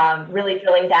really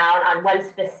drilling down on one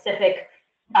specific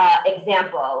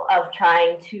example of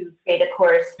trying to create a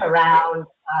course around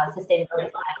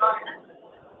sustainability science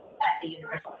at the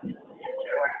University of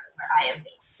Hampshire, where I am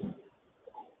based.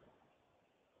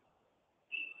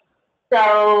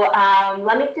 So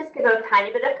let me just give a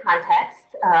tiny bit of context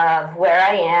of where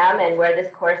I am and where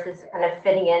this course is kind of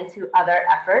fitting into other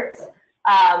efforts.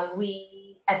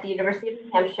 We at the University of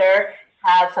Hampshire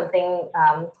have something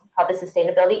called the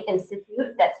Sustainability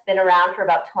Institute that's been around for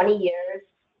about 20 years,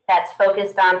 that's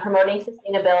focused on promoting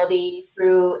sustainability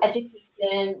through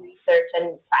education, research,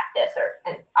 and practice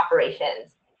and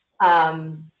operations.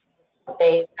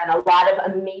 They've done a lot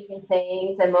of amazing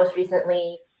things, and most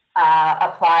recently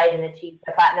applied and achieved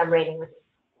a platinum rating with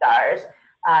stars.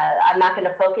 I'm not going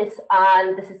to focus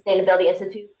on the Sustainability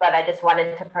Institute, but I just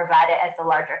wanted to provide it as a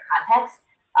larger context.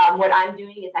 What I'm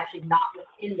doing is actually not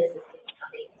within the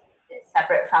Sustainability Institute. It's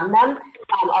separate from them,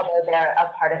 although they're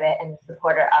a part of it and a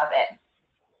supporter of it.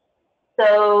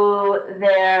 So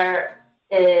there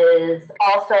is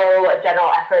also a general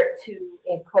effort to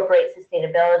incorporate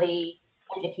sustainability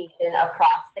education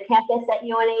across the campus at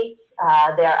UNH.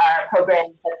 There are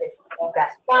programs such as sustainable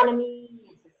gastronomy,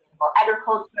 sustainable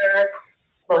agriculture.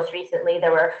 Most recently,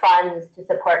 there were funds to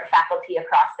support faculty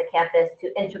across the campus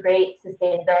to integrate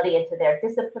sustainability into their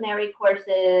disciplinary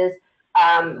courses.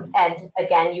 And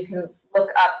again, you can look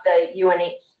up the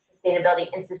UNH Sustainability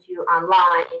Institute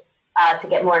online to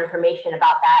get more information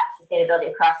about that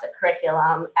sustainability across the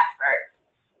curriculum effort.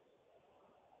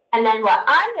 And then what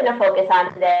I'm going to focus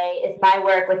on today is my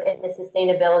work within the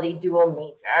sustainability dual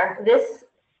major. This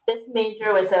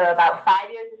major was about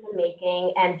 5 years in the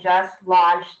making and just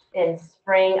launched in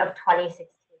spring of 2016.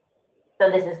 So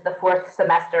this is the 4th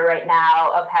semester right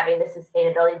now of having the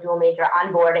sustainability dual major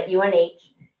on board at UNH.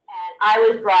 And I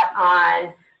was brought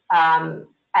on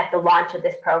at the launch of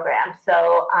this program.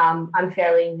 So I'm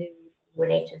fairly new to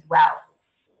UNH as well.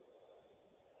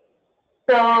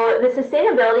 So the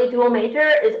sustainability dual major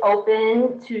is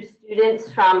open to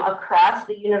students from across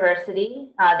the university.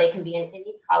 They can be in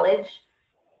any college,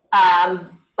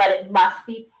 but it must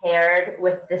be paired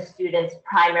with the student's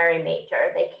primary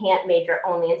major. They can't major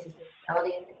only in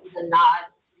sustainability, and this is a nod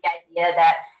to the idea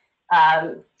that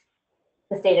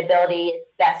sustainability is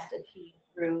best achieved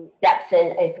through depth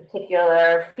in a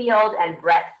particular field and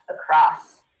breadth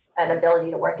across an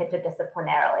ability to work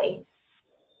interdisciplinarily.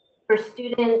 For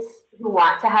students who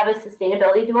want to have a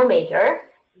sustainability dual major,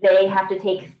 they have to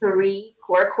take 3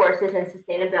 core courses in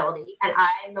sustainability, and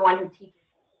I'm the one who teaches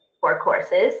 4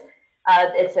 courses.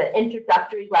 It's an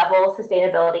introductory level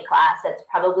sustainability class that's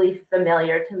probably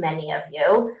familiar to many of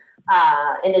you.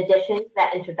 In addition to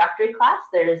that introductory class,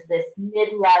 there's this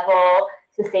mid-level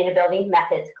sustainability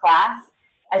methods class,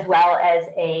 as well as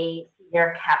a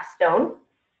senior capstone.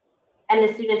 And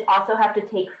the students also have to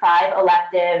take 5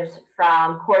 electives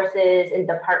from courses and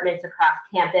departments across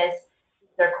campus.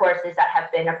 They're courses that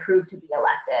have been approved to be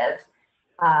electives.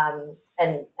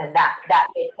 And that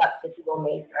makes up the dual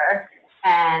major.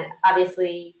 And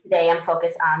obviously today I'm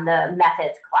focused on the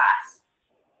methods class.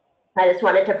 I just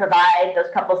wanted to provide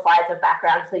those couple slides of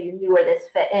background so you knew where this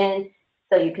fit in,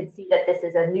 so you could see that this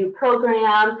is a new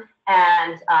program.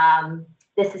 And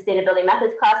this sustainability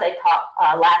methods class I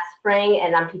taught last spring,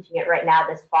 and I'm teaching it right now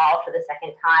this fall for the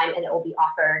 2nd time, and it will be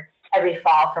offered every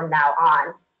fall from now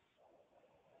on.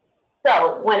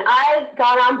 So when I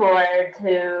got on board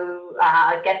to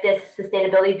get this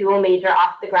sustainability dual major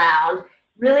off the ground,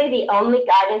 really the only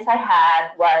guidance I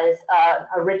had was an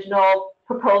original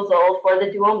proposal for the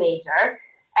dual major,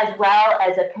 as well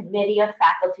as a committee of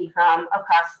faculty from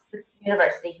across the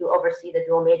university who oversee the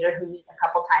dual major, who meet a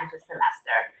couple times a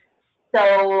semester.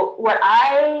 So what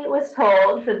I was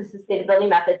told for the sustainability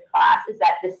methods class is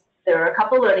that there are a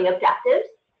couple learning objectives,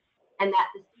 and that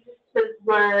the students should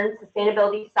learn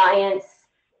sustainability science,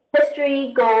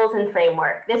 history, goals, and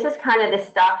framework. This is kind of the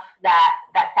stuff that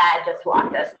Thad just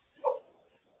walked us through.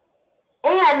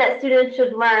 And that students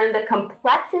should learn the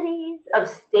complexities of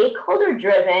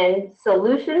stakeholder-driven,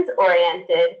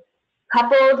 solutions-oriented,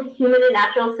 coupled human and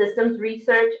natural systems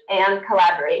research and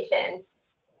collaboration.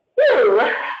 So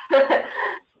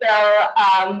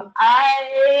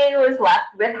I was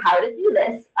left with how to do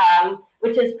this,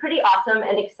 which is pretty awesome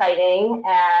and exciting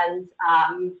and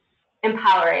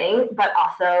empowering, but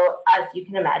also, as you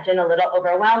can imagine, a little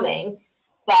overwhelming.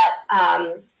 But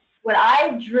what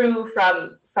I drew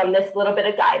from this little bit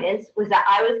of guidance was that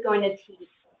I was going to teach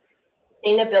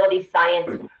sustainability science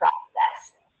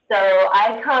process. So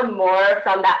I come more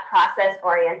from that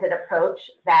process-oriented approach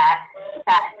that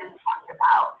Pat has talked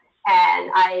about. And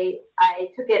I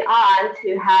took it on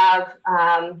to have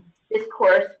this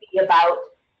course be about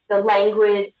the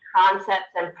language,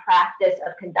 concepts, and practice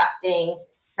of conducting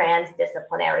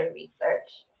transdisciplinary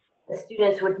research. The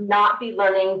students would not be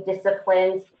learning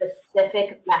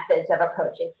discipline-specific methods of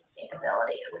approaching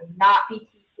sustainability. It would not be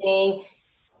teaching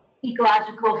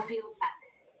ecological field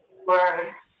methods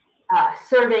or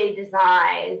survey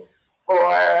design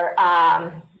or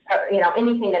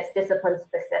anything that's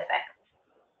discipline-specific.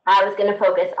 I was going to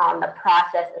focus on the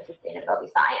process of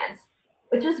sustainability science,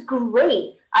 which is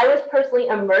great. I was personally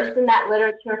immersed in that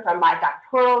literature from my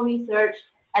doctoral research,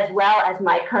 as well as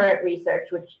my current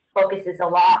research, which focuses a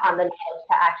lot on the knowledge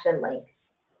to action link.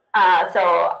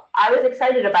 So I was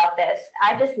excited about this.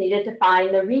 I just needed to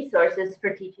find the resources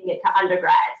for teaching it to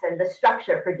undergrads and the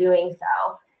structure for doing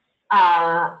so.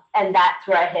 And that's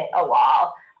where I hit a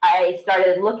wall. I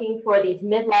started looking for these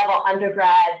mid-level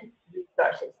undergrad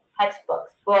resources,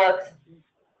 textbooks, books,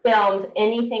 films,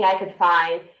 anything I could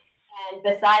find. And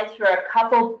besides for a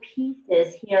couple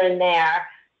pieces here and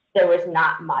there was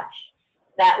not much.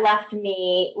 That left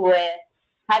me with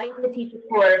having to teach a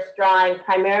course drawing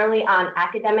primarily on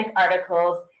academic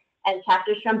articles and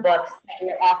chapters from books that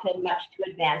are often much too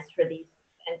advanced for these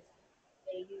students.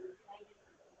 They use language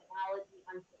and terminology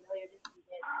unfamiliar to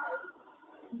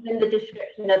students. Even the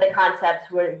description of the concepts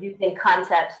were using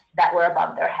concepts that were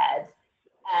above their heads.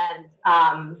 And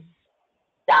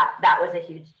that was a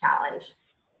huge challenge.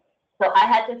 So I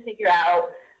had to figure out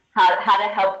how to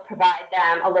help provide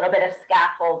them a little bit of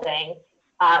scaffolding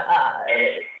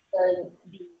the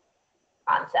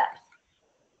concepts.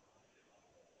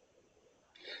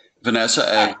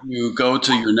 Vanessa, as you go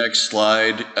to your next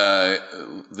slide,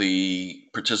 the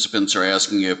participants are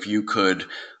asking if you could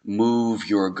move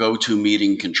your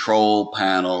GoToMeeting control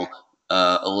panel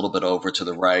a little bit over to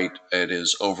the right. It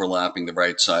is overlapping the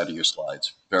right side of your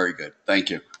slides. Very good. Thank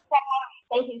you.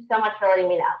 Thank you so much for letting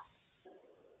me know.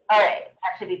 All right,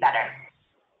 that should be better.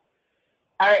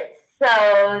 All right,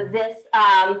 so this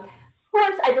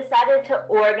course, I decided to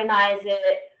organize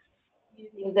it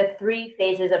using the 3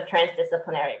 phases of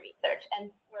transdisciplinary research. And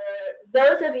for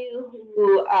those of you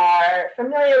who are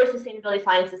familiar with sustainability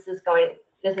science, this is going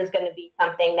to be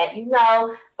something that you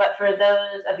know, but for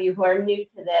those of you who are new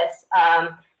to this,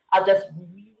 I'll just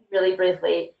really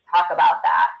briefly talk about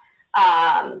that.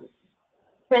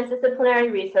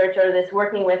 Transdisciplinary research, or this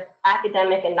working with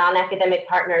academic and non-academic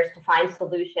partners to find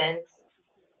solutions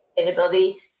to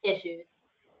sustainability issues,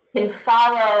 can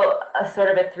follow a sort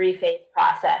of a 3-phase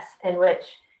process in which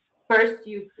first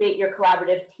you create your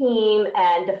collaborative team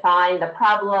and define the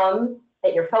problem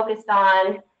that you're focused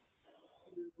on,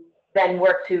 then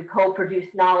work to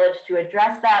co-produce knowledge to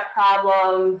address that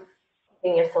problem,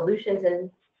 keeping your solutions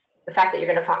and the fact that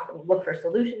you're going to look for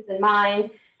solutions in mind,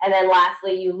 and then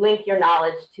lastly, you link your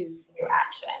knowledge to your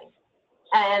action.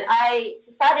 And I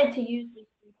decided to use these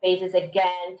 3 phases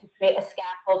again to create a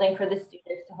scaffolding for the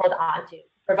students to hold on to,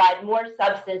 provide more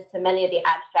substance to many of the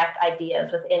abstract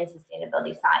ideas within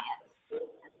sustainability science.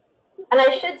 And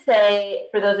I should say,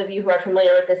 for those of you who are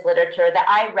familiar with this literature, that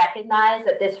I recognize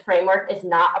that this framework is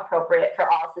not appropriate for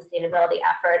all sustainability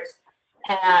efforts,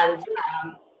 and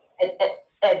it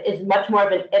is much more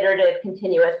of an iterative,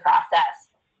 continuous process.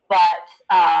 But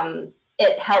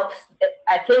it helps.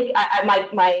 I think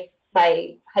my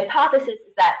hypothesis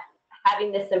is that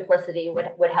having this simplicity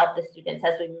would help the students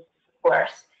as we move through the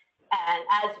course. And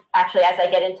as I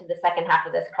get into the second half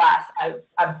of this class,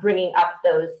 I'm bringing up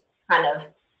those kind of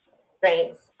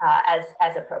strengths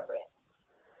as appropriate.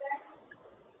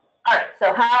 All right,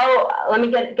 so let me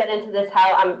get into this,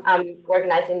 how I'm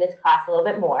organizing this class a little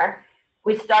bit more.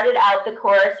 We started out the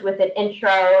course with an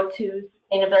intro to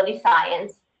sustainability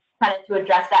science, kind of to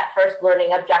address that first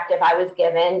learning objective I was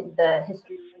given, the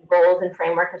history, goals, and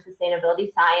framework of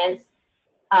sustainability science.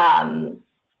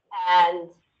 And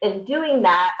in doing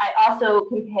that, I also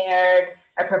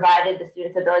provided the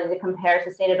students ability to compare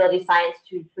sustainability science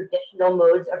to traditional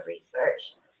modes of research.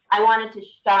 I wanted to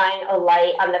shine a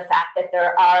light on the fact that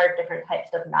there are different types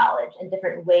of knowledge and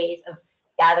different ways of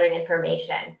gathering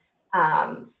information.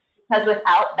 Because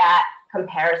without that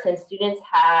comparison, students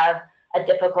have a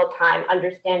difficult time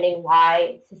understanding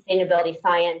why sustainability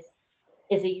science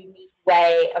is a unique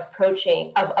way of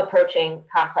approaching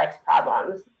complex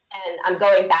problems. And I'm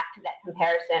going back to that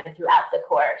comparison throughout the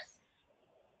course.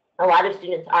 A lot of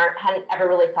students hadn't ever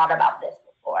really thought about this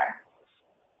before.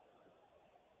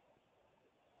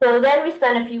 So then we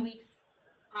spent a few weeks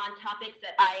on topics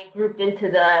that I grouped into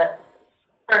the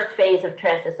first phase of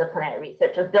transdisciplinary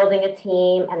research, of building a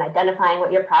team and identifying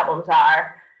what your problems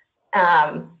are.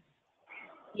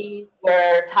 These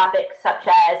were topics such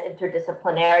as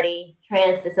interdisciplinarity,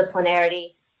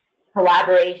 transdisciplinarity,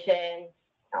 collaboration,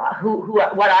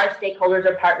 what are stakeholders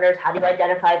or partners, how do you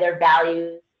identify their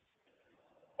values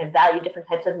and value different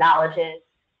types of knowledges.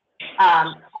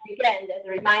 Again, as a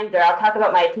reminder, I'll talk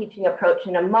about my teaching approach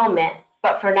in a moment,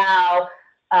 but for now,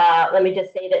 let me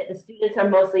just say that the students are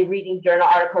mostly reading journal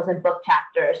articles and book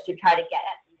chapters to try to get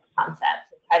at these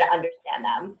concepts and try to understand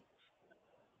them.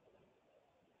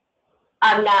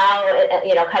 I'm now,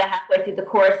 kind of halfway through the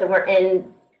course, and we're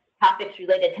in topics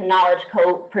related to knowledge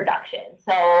co-production.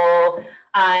 So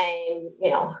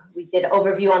we did an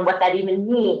overview on what that even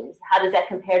means. How does that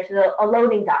compare to a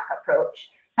loading dock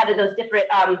approach? How do those different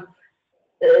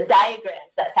diagrams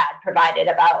that Thad provided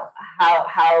about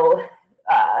how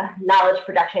knowledge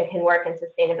production can work in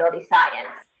sustainability science?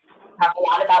 Talk a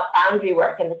lot about boundary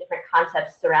work and the different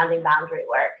concepts surrounding boundary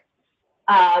work.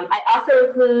 I also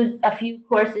include a few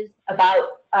courses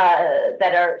about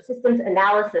that are systems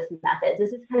analysis methods.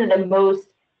 This is kind of the most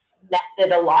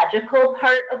methodological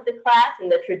part of the class in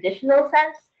the traditional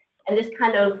sense, and this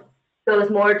kind of goes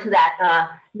more to that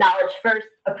knowledge first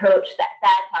approach that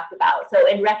Thad talked about. So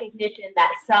in recognition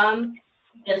that some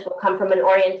students will come from an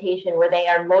orientation where they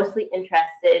are mostly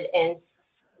interested in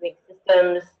doing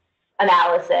systems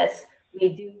analysis, we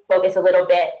do focus a little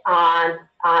bit on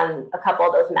a couple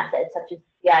of those methods, such as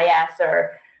GIS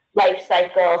or life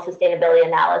cycle sustainability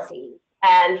analyses.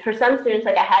 And for some students,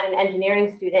 like I had an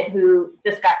engineering student who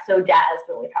just got so jazzed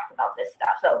when we talked about this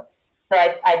stuff. So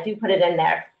I do put it in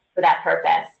there for that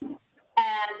purpose. And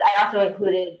I also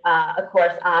included a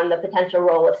course on the potential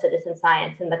role of citizen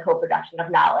science in the co-production of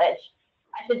knowledge.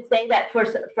 I should say that for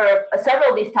several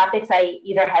of these topics, I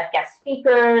either have guest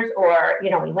speakers, or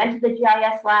we went to the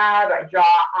GIS lab, or I draw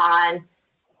on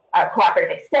a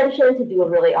cooperative extension to do a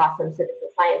really awesome citizen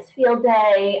science field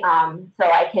day. So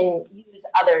I can use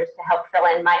others to help fill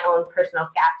in my own personal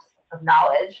gaps of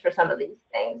knowledge for some of these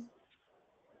things.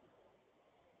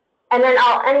 And then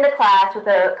I'll end the class with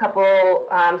a couple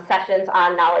sessions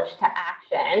on knowledge to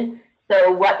action.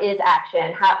 So what is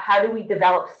action? How do we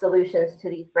develop solutions to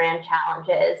these grand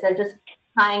challenges? And just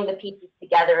tying the pieces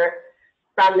together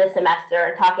from the semester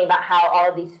and talking about how all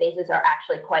of these phases are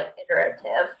actually quite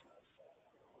iterative.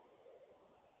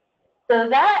 So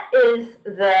that is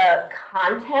the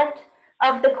content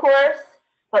of the course.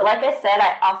 But like I said,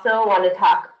 I also want to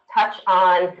touch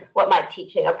on what my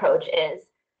teaching approach is,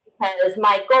 because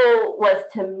my goal was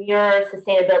to mirror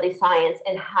sustainability science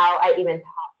and how I even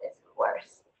taught this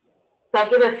course. So I'll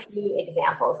give a few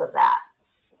examples of that.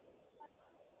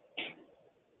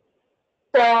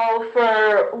 So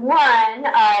for one,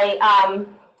 I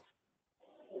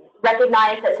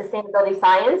recognize that sustainability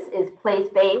science is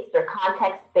place-based or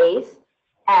context-based.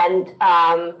 And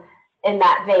in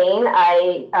that vein,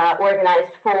 I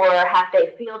organized 4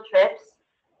 half-day field trips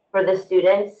for the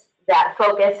students that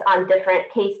focus on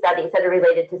different case studies that are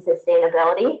related to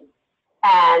sustainability.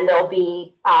 And there'll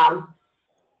be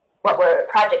what were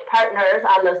project partners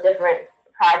on those different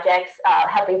projects,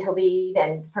 helping to lead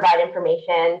and provide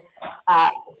information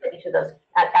for each of those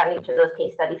on each of those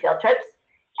case study field trips.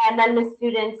 And then the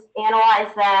students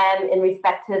analyze them in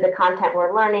respect to the content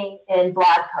we're learning in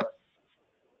blog posts.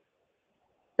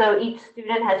 So each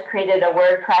student has created a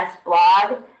WordPress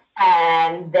blog,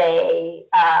 and they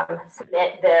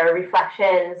submit their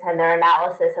reflections and their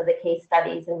analysis of the case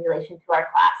studies in relation to our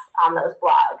class on those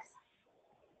blogs.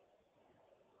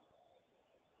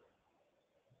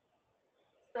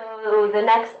 So the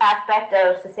next aspect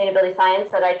of sustainability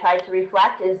science that I try to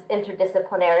reflect is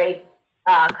interdisciplinary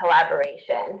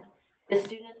collaboration. The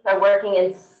students are working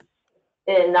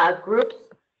in groups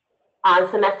on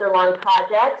semester-long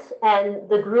projects, and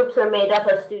the groups are made up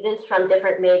of students from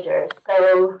different majors.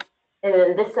 So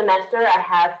in this semester, I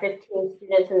have 15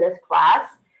 students in this class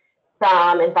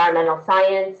from environmental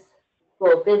science,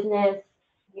 school business,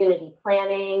 community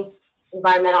planning,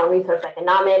 environmental and resource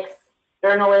economics,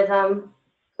 journalism,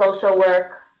 social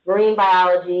work, marine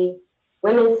biology,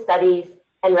 women's studies,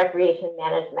 and recreation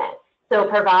management. So it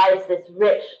provides this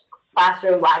rich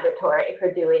classroom laboratory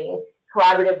for doing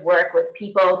collaborative work with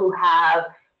people who have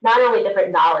not only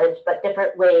different knowledge, but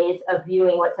different ways of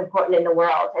viewing what's important in the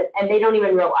world. And they don't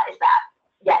even realize that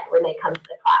yet when they come to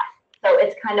the class. So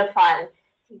it's kind of fun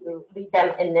to lead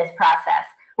them in this process.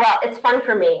 Well, it's fun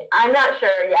for me. I'm not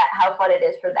sure yet how fun it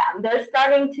is for them. They're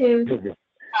starting to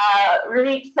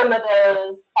reach some of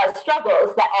those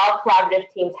struggles that all collaborative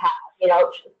teams have, you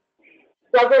know,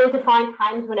 struggling to find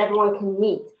times when everyone can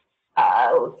meet.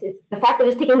 The fact that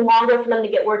it's taking longer for them to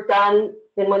get work done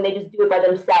than when they just do it by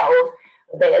themselves.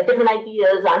 They have different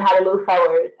ideas on how to move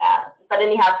forward. But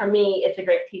anyhow, for me, it's a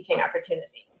great teaching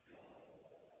opportunity.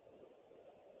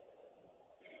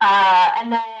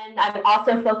 And then I'm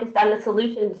also focused on the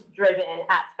solutions-driven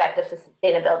aspect of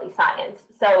sustainability science.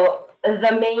 So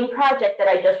the main project that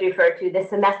I just referred to, the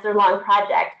semester-long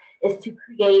project, is to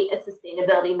create a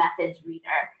sustainability methods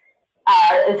reader.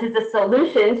 This is a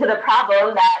solution to the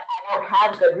problem that I don't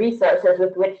have the resources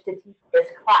with which to teach this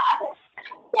class.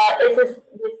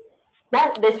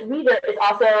 But this reader is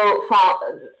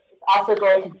also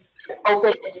going to be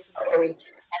open educational research.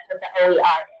 That's what the OER is.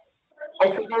 And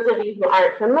for those of you who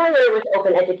aren't familiar with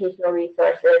open educational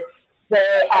resources,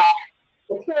 there are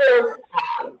materials,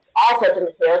 all sorts of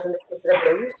materials in the case of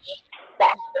the research, that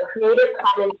have a Creative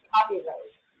Commons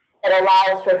copyright that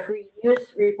allows for free use,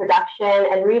 reproduction,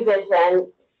 and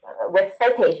revision with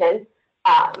citation.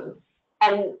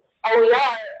 And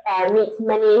OER meets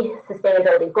many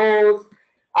sustainability goals,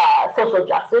 social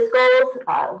justice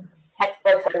goals.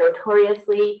 Textbooks are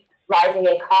notoriously rising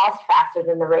in cost faster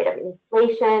than the rate of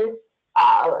inflation.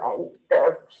 And there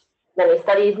are many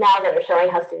studies now that are showing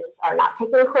how students are not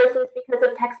taking courses because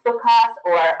of textbook costs,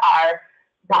 or are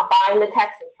not buying the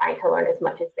text and trying to learn as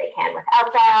much as they can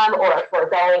without them, or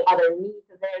foregoing other needs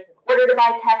of theirs in order to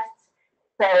buy texts.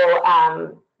 So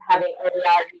having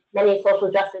many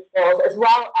social justice goals, as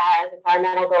well as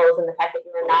environmental goals, and the fact that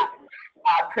we are not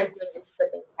printing and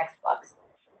flipping textbooks.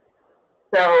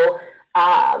 So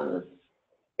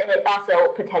it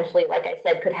also potentially, like I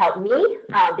said, could help me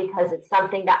because it's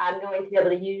something that I'm going to be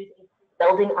able to use and keep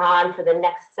building on for the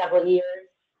next several years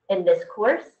in this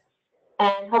course.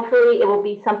 And hopefully it will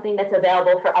be something that's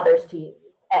available for others to use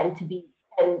and to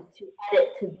edit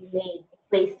to be made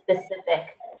place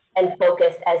specific and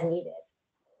focused as needed.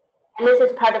 And this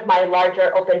is part of my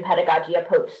larger open pedagogy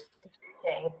approach to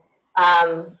teaching.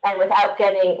 And without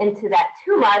getting into that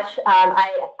too much,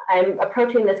 I'm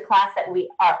approaching this class that we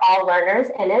are all learners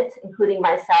in it, including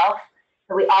myself.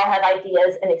 So we all have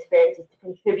ideas and experiences to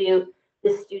contribute.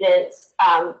 The students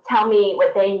tell me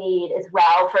what they need as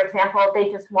well. For example,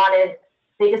 they just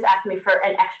asked me for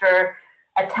an extra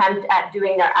attempt at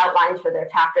doing their outlines for their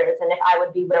chapters, and if I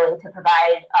would be willing to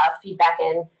provide feedback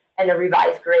and a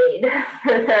revised grade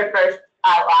for their first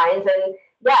outlines. And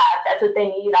yeah, if that's what they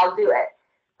need, I'll do it.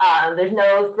 There's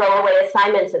no throwaway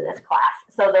assignments in this class.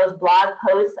 So those blog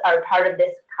posts are part of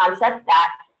this concept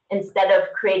that instead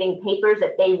of creating papers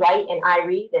that they write and I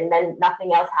read and then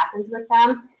nothing else happens with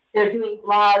them, they're doing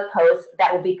blog posts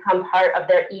that will become part of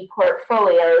their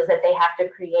e-portfolios that they have to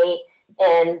create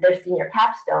in their senior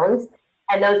capstones.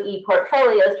 And those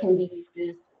e-portfolios can be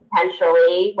used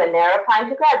potentially when they're applying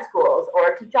to grad schools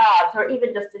or to jobs, or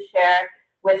even just to share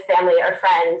with family or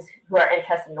friends who are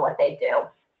interested in what they do.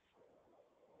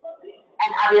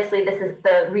 And obviously,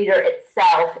 the reader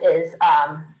itself is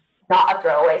not a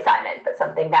throwaway assignment, but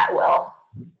something that will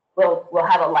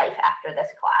have a life after this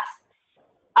class.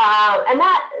 And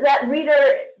that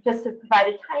reader, just to provide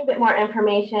a tiny bit more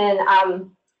information,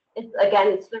 it's a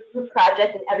group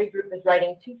project, and every group is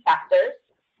writing 2 chapters.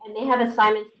 And they have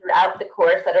assignments throughout the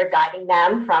course that are guiding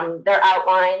them, from their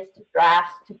outlines to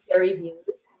drafts to peer reviews.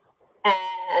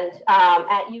 And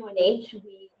at UNH,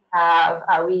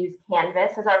 we use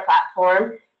Canvas as our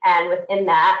platform, and within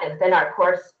that, within our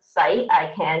course site,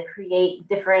 I can create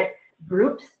different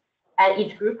groups, and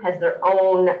each group has their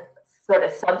own sort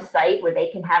of sub-site where they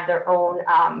can have their own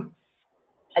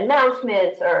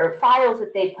announcements or files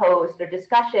that they post or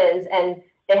discussions, and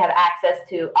they have access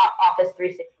to Office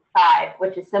 365,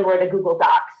 which is similar to Google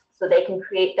Docs. So they can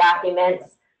create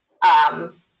documents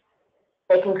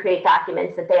They can create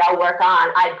documents that they all work on.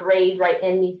 I grade right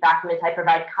in these documents. I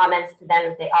provide comments to them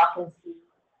that they all can see,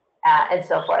 and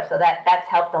so forth. So that's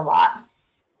helped a lot.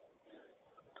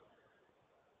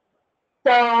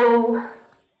 So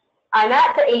I'm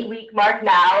at the 8-week mark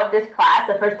now of this class,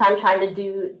 the first time trying to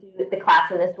do the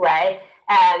class in this way.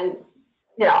 And,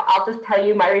 I'll just tell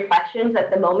you my reflections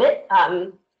at the moment.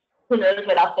 Who knows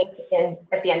what I'll think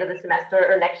at the end of the semester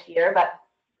or next year,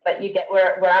 but you get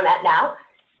where I'm at now.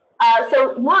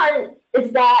 So one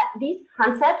is that these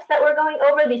concepts that we're going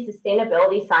over, these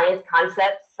sustainability science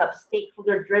concepts,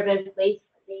 stakeholder-driven,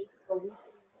 place-based,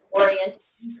 solution-oriented,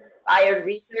 inspired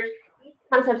research, these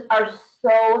concepts are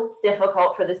so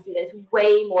difficult for the students,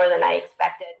 way more than I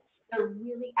expected. They're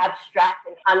really abstract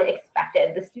and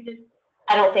unexpected. The students,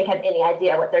 I don't think, have any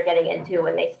idea what they're getting into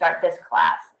when they start this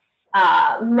class.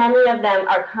 Many of them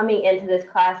are coming into this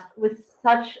class with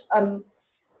such a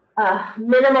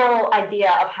minimal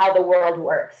idea of how the world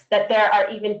works, that there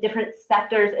are even different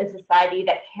sectors in society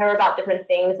that care about different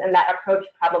things and that approach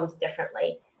problems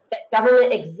differently, that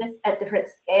government exists at different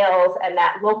scales, and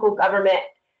that local government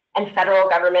and federal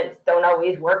governments don't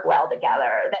always work well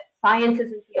together, that science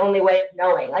isn't the only way of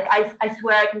knowing. Like, I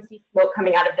swear I can see smoke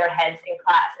coming out of their heads in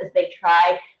class as they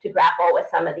try to grapple with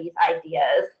some of these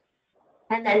ideas.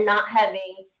 And then not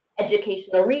having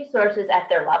educational resources at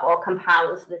their level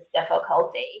compounds this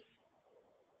difficulty.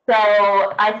 So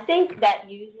I think that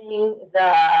using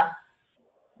the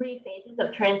 3 phases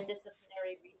of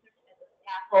transdisciplinary research as a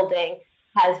scaffolding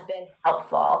has been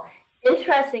helpful.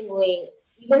 Interestingly,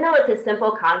 even though it's a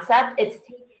simple concept, it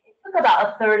took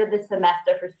about 1/3 of the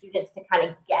semester for students to kind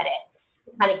of get it,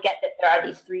 to kind of get that there are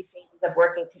these 3 phases of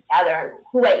working together, and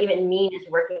who I even mean is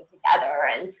working together,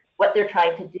 and what they're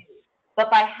trying to do. But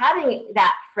by having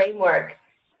that framework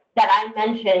that I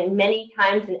mentioned many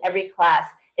times in every class,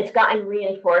 it's gotten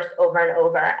reinforced over and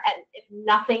over. And if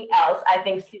nothing else, I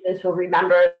think students will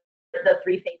remember the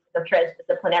 3 phases of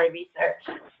transdisciplinary research.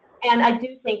 And I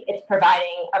do think it's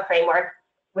providing a framework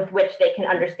with which they can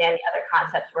understand the other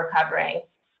concepts we're covering.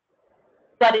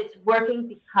 But it's working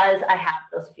because I have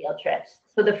those field trips.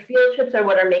 So the field trips are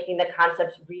what are making the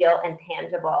concepts real and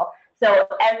tangible. So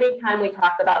every time we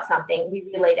talk about something,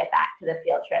 we relate it back to the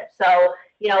field trip. So,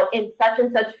 in such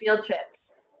and such field trip,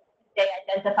 they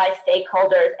identify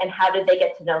stakeholders and how did they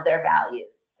get to know their values?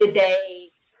 Did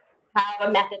they have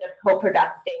a method of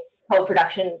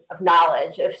co-production of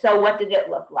knowledge? If so, what did it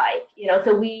look like?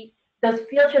 So those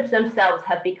field trips themselves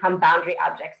have become boundary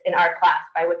objects in our class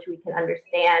by which we can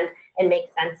understand and make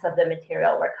sense of the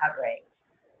material we're covering.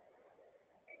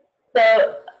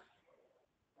 So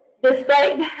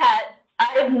despite that,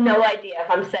 I have no idea if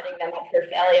I'm setting them up for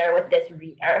failure with this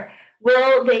reader.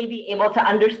 Will they be able to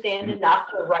understand enough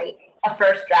to write a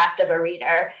first draft of a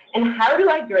reader? And how do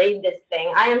I grade this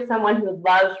thing? I am someone who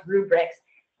loves rubrics,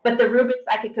 but the rubrics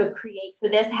I could create for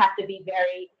this have to be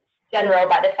very general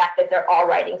by the fact that they're all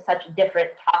writing such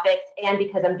different topics, and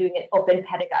because I'm doing an open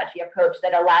pedagogy approach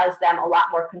that allows them a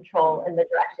lot more control in the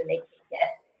direction they take it.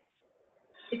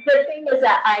 The good thing is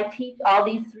that I teach all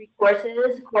these 3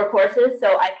 courses, core courses,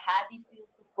 so I've had these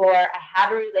students before, I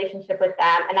have a relationship with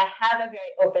them, and I have a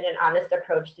very open and honest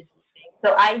approach to teaching.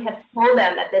 So I have told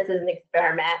them that this is an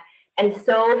experiment, and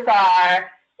so far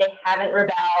they haven't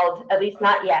rebelled, at least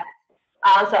not yet.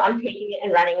 So I'm taking it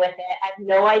and running with it. I have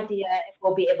no idea if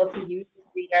we'll be able to use this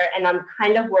reader, and I'm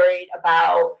kind of worried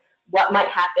about what might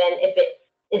happen if it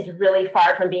is really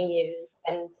far from being used,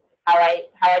 and how I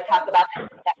talk about that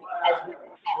as we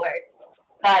move forward.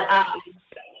 But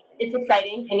it's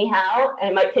exciting anyhow,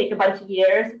 and it might take a bunch of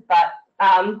years, but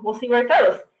we'll see where it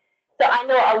goes. So I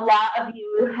know a lot of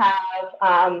you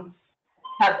have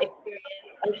experience,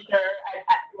 I'm sure.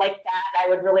 Like that, I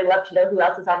would really love to know who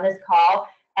else is on this call.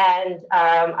 And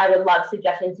I would love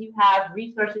suggestions you have,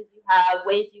 resources you have,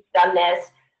 ways you've done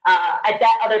this. I bet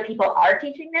other people are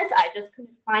teaching this. I just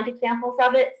couldn't find examples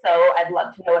of it. So I'd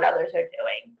love to know what others are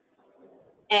doing.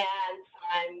 And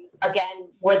I'm, again,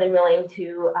 more than willing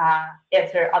to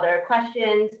answer other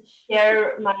questions,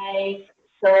 share my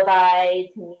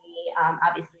syllabi to me.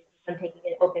 Obviously, I'm taking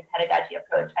an open pedagogy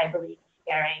approach. I believe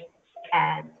in sharing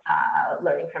and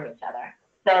learning from each other.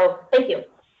 So thank you.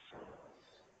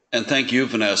 And thank you,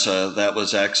 Vanessa. That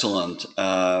was excellent.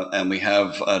 And we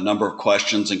have a number of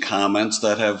questions and comments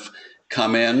that have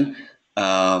come in.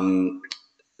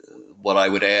 What I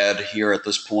would add here at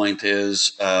this point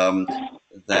is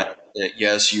that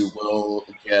yes, you will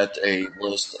get a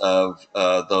list of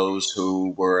those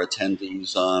who were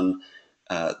attendees on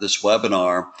this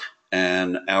webinar.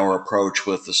 And our approach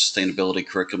with the Sustainability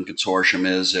Curriculum Consortium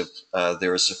is if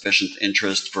there is sufficient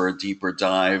interest for a deeper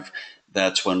dive,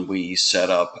 that's when we set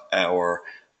up our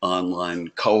online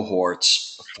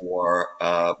cohorts for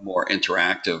more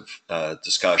interactive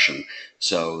discussion.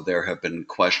 So there have been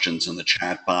questions in the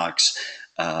chat box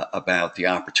about the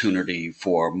opportunity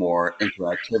for more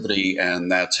interactivity,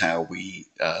 and that's how we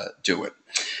do it.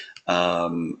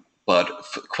 But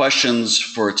questions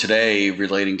for today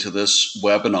relating to this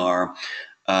webinar,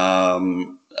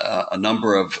 a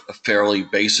number of fairly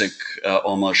basic,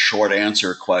 almost short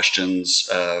answer questions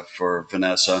for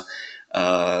Vanessa.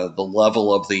 The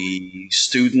level of the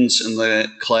students in the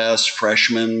class,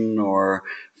 freshmen or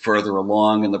further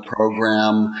along in the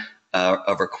program,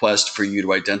 a request for you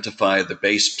to identify the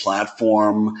base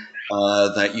platform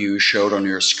that you showed on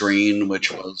your screen,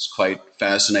 which was quite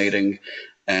fascinating.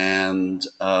 And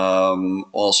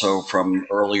also from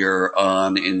earlier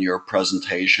on in your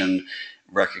presentation,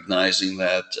 recognizing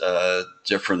that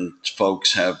different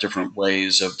folks have different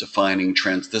ways of defining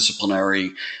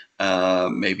transdisciplinary.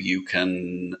 Maybe you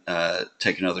can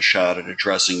take another shot at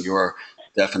addressing your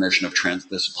definition of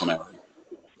transdisciplinary.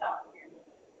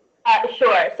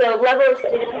 Sure. So level of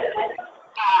students,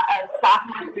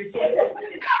 sophomore through junior,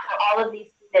 so all of these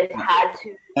students had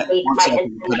to take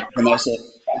Vanessa,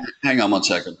 hang on one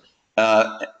second.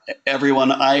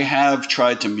 Everyone, I have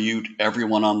tried to mute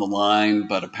everyone on the line,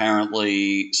 but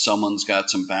apparently someone's got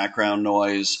some background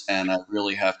noise, and I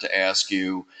really have to ask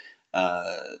you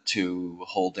to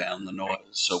hold down the noise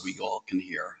so we all can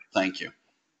hear. Thank you.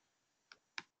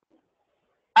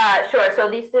 Sure. So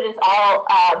these students all,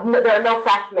 there are no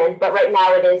freshmen, but right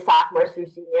now it is sophomores through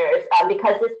seniors.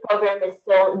 Because this program is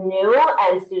still new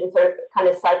and students are kind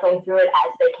of cycling through it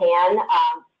as they can,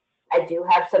 I do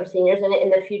have some seniors in it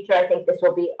in the future. I think this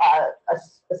will be a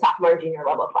sophomore and junior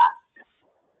level class.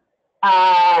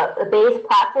 The base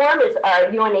platform is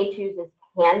UNH uses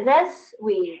Canvas.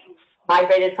 We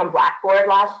migrated from Blackboard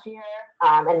last year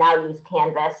and now use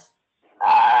Canvas.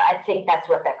 I think that's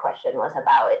what that question was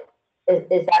about. Is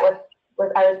that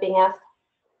what I was being asked?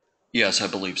 Yes, I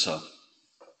believe so.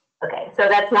 Okay, so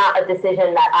that's not a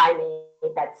decision that I made.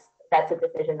 That's a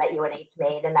decision that UNH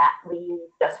made and that we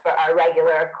use just for our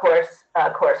regular course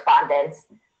correspondence.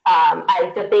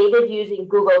 I debated using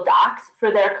Google Docs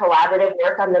for their collaborative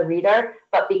work on the reader,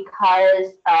 but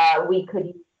because we could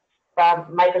use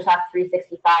Microsoft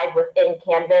 365 within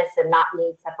Canvas and not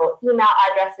need several email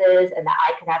addresses and that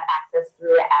I could have access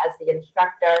through it as the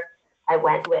instructor, I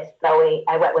went with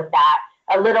that.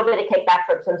 A little bit of kickback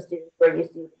from some students who are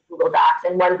used to using Google Docs,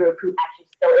 and one group who actually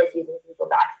still is using Google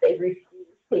Docs. They refused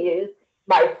to use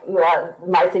my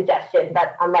suggestion,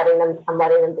 but I'm letting them do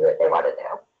what they want to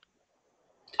do.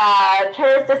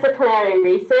 Transdisciplinary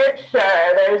research,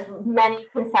 sure, there's many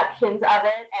conceptions of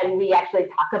it, and we actually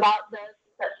talk about the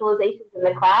conceptualizations in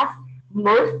the class.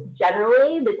 Most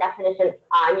generally, the definition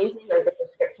I'm using, or the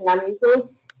description I'm using,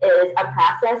 is a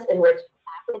process in which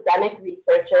academic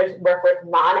researchers work with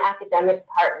non-academic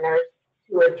partners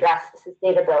to address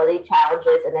sustainability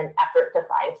challenges in an effort to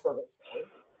find solutions.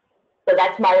 So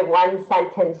that's my one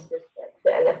sentence description,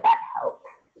 if that helps.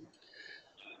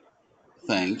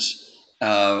 Thanks.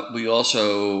 We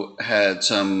also had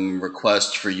some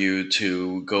requests for you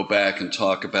to go back and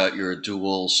talk about your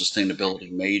dual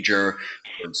sustainability major.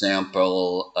 For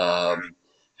example,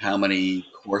 how many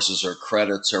courses or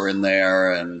credits are in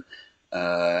there, and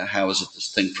how is it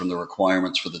distinct from the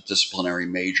requirements for the disciplinary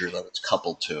major that it's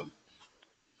coupled to?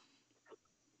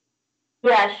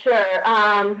 Yeah, sure.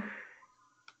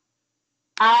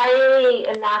 I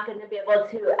am not going to be able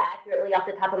to accurately off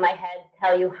the top of my head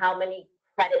tell you how many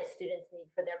credits students need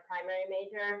for their primary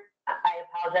major. I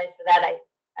apologize for that.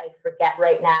 I forget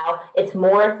right now. It's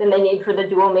more than they need for the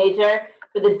dual major.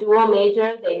 For the dual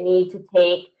major, they need to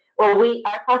take, well,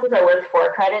 our classes are worth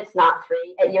 4 credits, not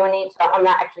 3 at UNH, so I'm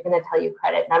not actually going to tell you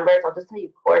credit numbers. I'll just tell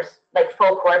you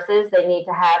full courses. They need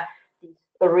to have these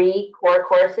 3 core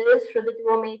courses for the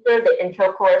dual major, the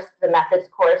intro course, the methods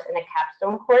course, and a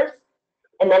capstone course.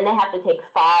 And then they have to take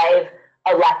 5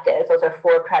 electives. Those are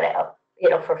 4 credit,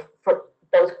 for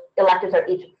those electives are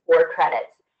each 4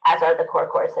 credits, as are the core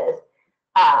courses.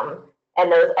 And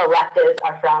those electives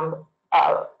are from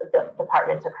the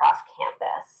departments across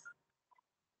campus.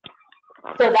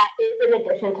 So that is in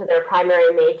addition to their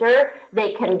primary major.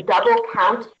 They can double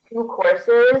count 2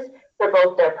 courses for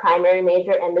both their primary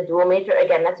major and the dual major.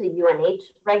 Again, that's a UNH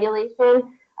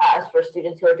regulation for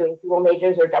students who are doing dual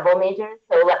majors or double majors.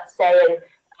 So let's say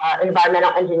an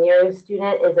environmental engineering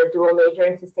student is a dual major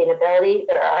in sustainability.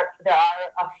 There are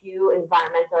a few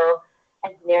environmental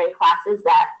engineering classes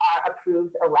that are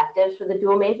approved electives for the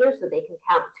dual major, so they can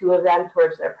count 2 of them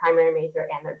towards their primary major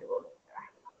and their dual major.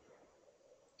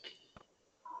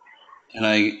 And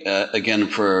I, again,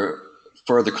 for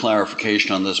further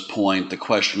clarification on this point. The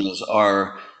question is,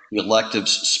 are the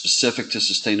electives specific to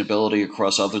sustainability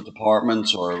across other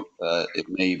departments, or it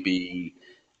may be,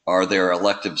 are there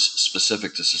electives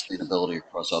specific to sustainability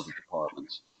across other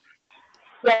departments?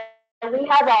 Yeah, we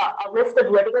have a list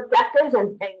of living objectives,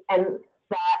 and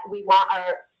that we want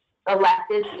our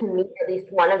electives to meet at least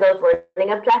one of those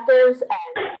learning objectives,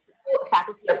 and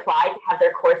faculty apply to have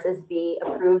their courses be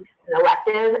approved as an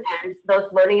elective, and those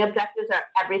learning objectives are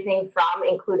everything from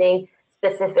including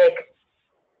specific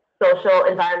social,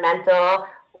 environmental,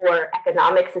 or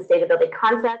economic sustainability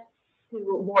concepts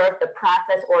to more of the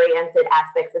process-oriented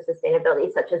aspects of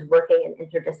sustainability, such as working in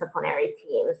interdisciplinary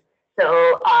teams.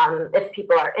 So if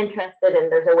people are interested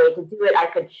and there's a way to do it, I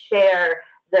could share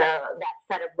that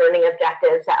set of learning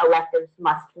objectives that electives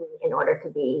must meet in order to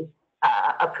be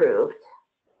approved.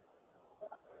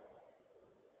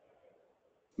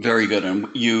 Very good. And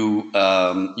you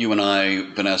and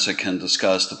I, Vanessa, can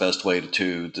discuss the best way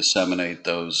to disseminate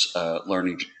those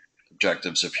learning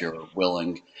objectives if you're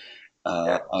willing.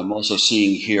 I'm also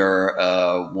seeing here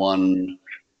one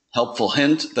helpful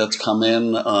hint that's come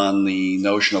in on the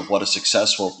notion of what a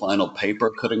successful final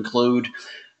paper could include.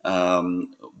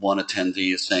 One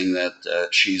attendee is saying that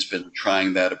she's been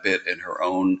trying that a bit in her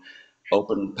own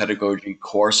open pedagogy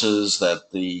courses,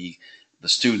 that the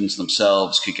students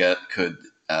themselves could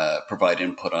provide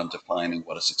input on defining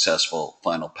what a successful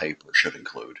final paper should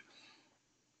include.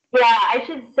 Yeah, I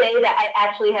should say that I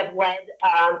actually have led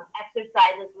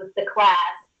exercises with the class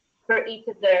for each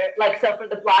of their, so for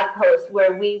the blog post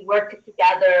where we worked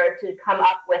together to come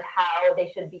up with how they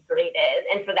should be graded.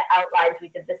 And for the outlines, we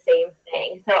did the same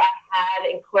thing. So I have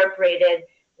incorporated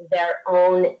their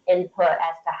own input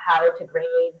as to how to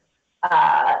grade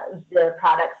the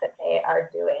products that they are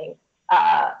doing.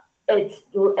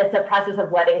 It's a process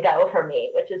of letting go for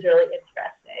me, which is really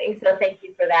interesting. So thank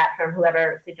you for that from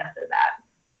whoever suggested that.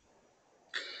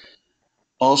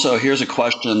 Also, here's a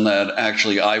question that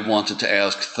actually I wanted to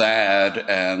ask Thad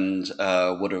and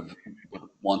would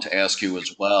want to ask you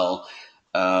as well.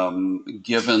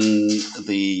 Given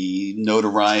the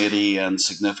notoriety and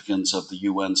significance of the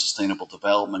UN Sustainable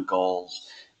Development Goals,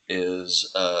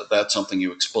 is that something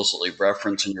you explicitly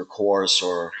reference in your course,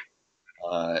 or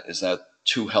is that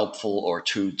too helpful or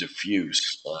too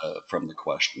diffuse from the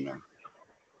questioner?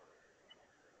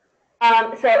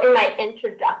 So in my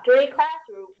introductory class,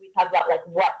 we talk about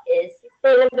what is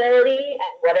sustainability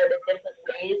and what are the different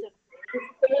ways of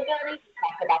creating sustainability. We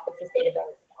talk about the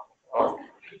sustainability goals.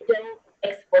 We don't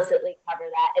explicitly cover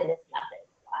that in this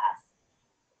methods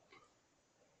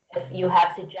class. If you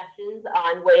have suggestions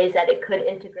on ways that it could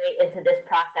integrate into this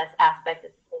process aspect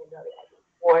of sustainability,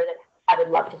 I would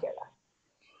love to hear that.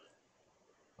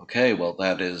 Okay, well,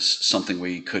 that is something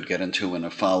we could get into in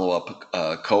a follow-up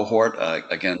cohort.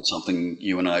 Again, something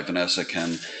you and I, Vanessa,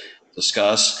 can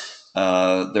discuss. There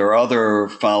are other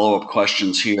follow-up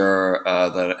questions here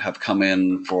that have come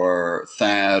in for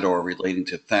Thad or relating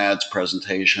to Thad's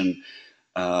presentation.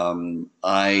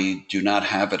 I do not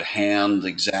have at hand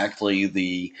exactly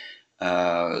the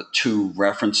two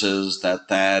references that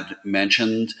Thad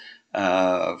mentioned,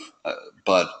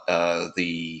 but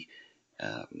the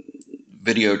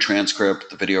video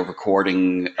transcript, the video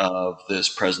recording of this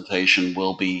presentation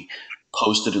will be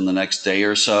posted in the next day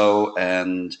or so,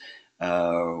 and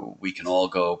we can all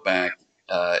go back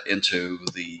into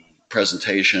the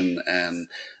presentation and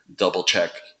double check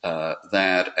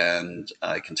that, and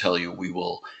I can tell you we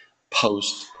will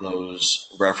post those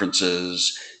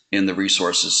references in the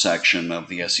resources section of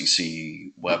the SEC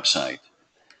website.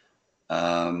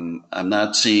 I'm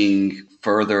not seeing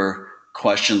further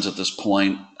questions at this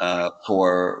point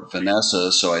for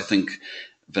Vanessa, so I think,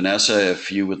 Vanessa,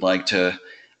 if you would like to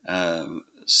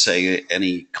say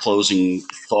any closing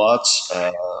thoughts,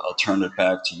 I'll turn it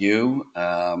back to you.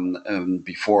 And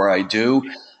before I do,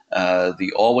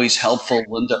 the always helpful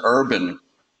Linda Urban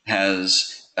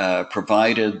has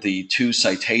provided the two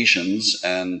citations,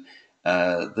 and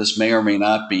this may or may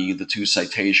not be the two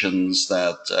citations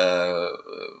that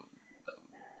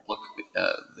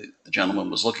the gentleman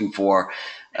was looking for.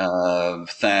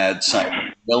 Thad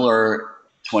cited Miller,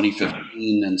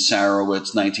 2015, and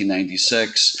Sarowitz,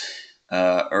 1996.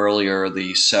 Earlier,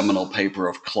 the seminal paper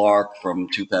of Clark from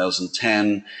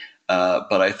 2010.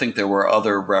 But I think there were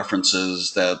other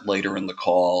references that later in the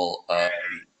call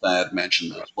Thad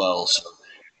mentioned as well. So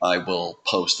I will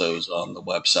post those on the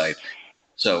website.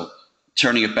 So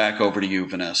turning it back over to you,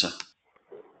 Vanessa.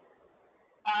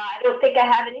 I don't think I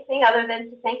have anything other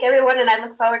than to thank everyone, and I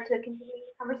look forward to continuing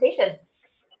the conversation.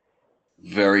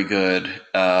 Very good.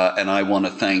 And I want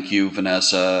to thank you,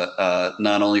 Vanessa,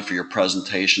 not only for your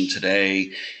presentation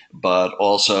today, but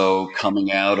also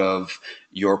coming out of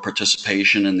your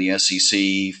participation in the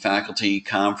SEC faculty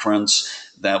conference.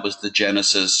 That was the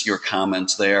genesis, your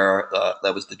comments there,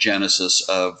 that was the genesis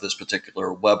of this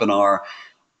particular webinar.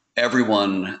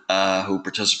 Everyone who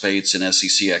participates in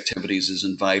SEC activities is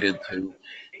invited to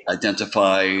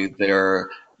identify their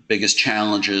biggest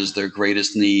challenges, their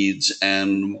greatest needs,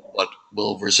 and what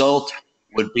will result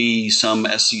would be some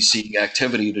SEC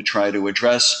activity to try to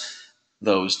address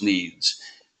those needs.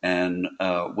 And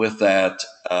with that,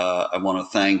 I want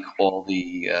to thank all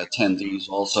the attendees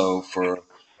also for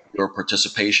your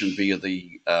participation via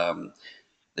the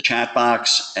chat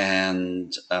box,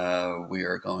 and we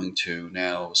are going to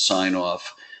now sign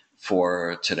off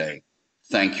for today.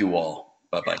 Thank you all.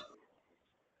 Bye-bye.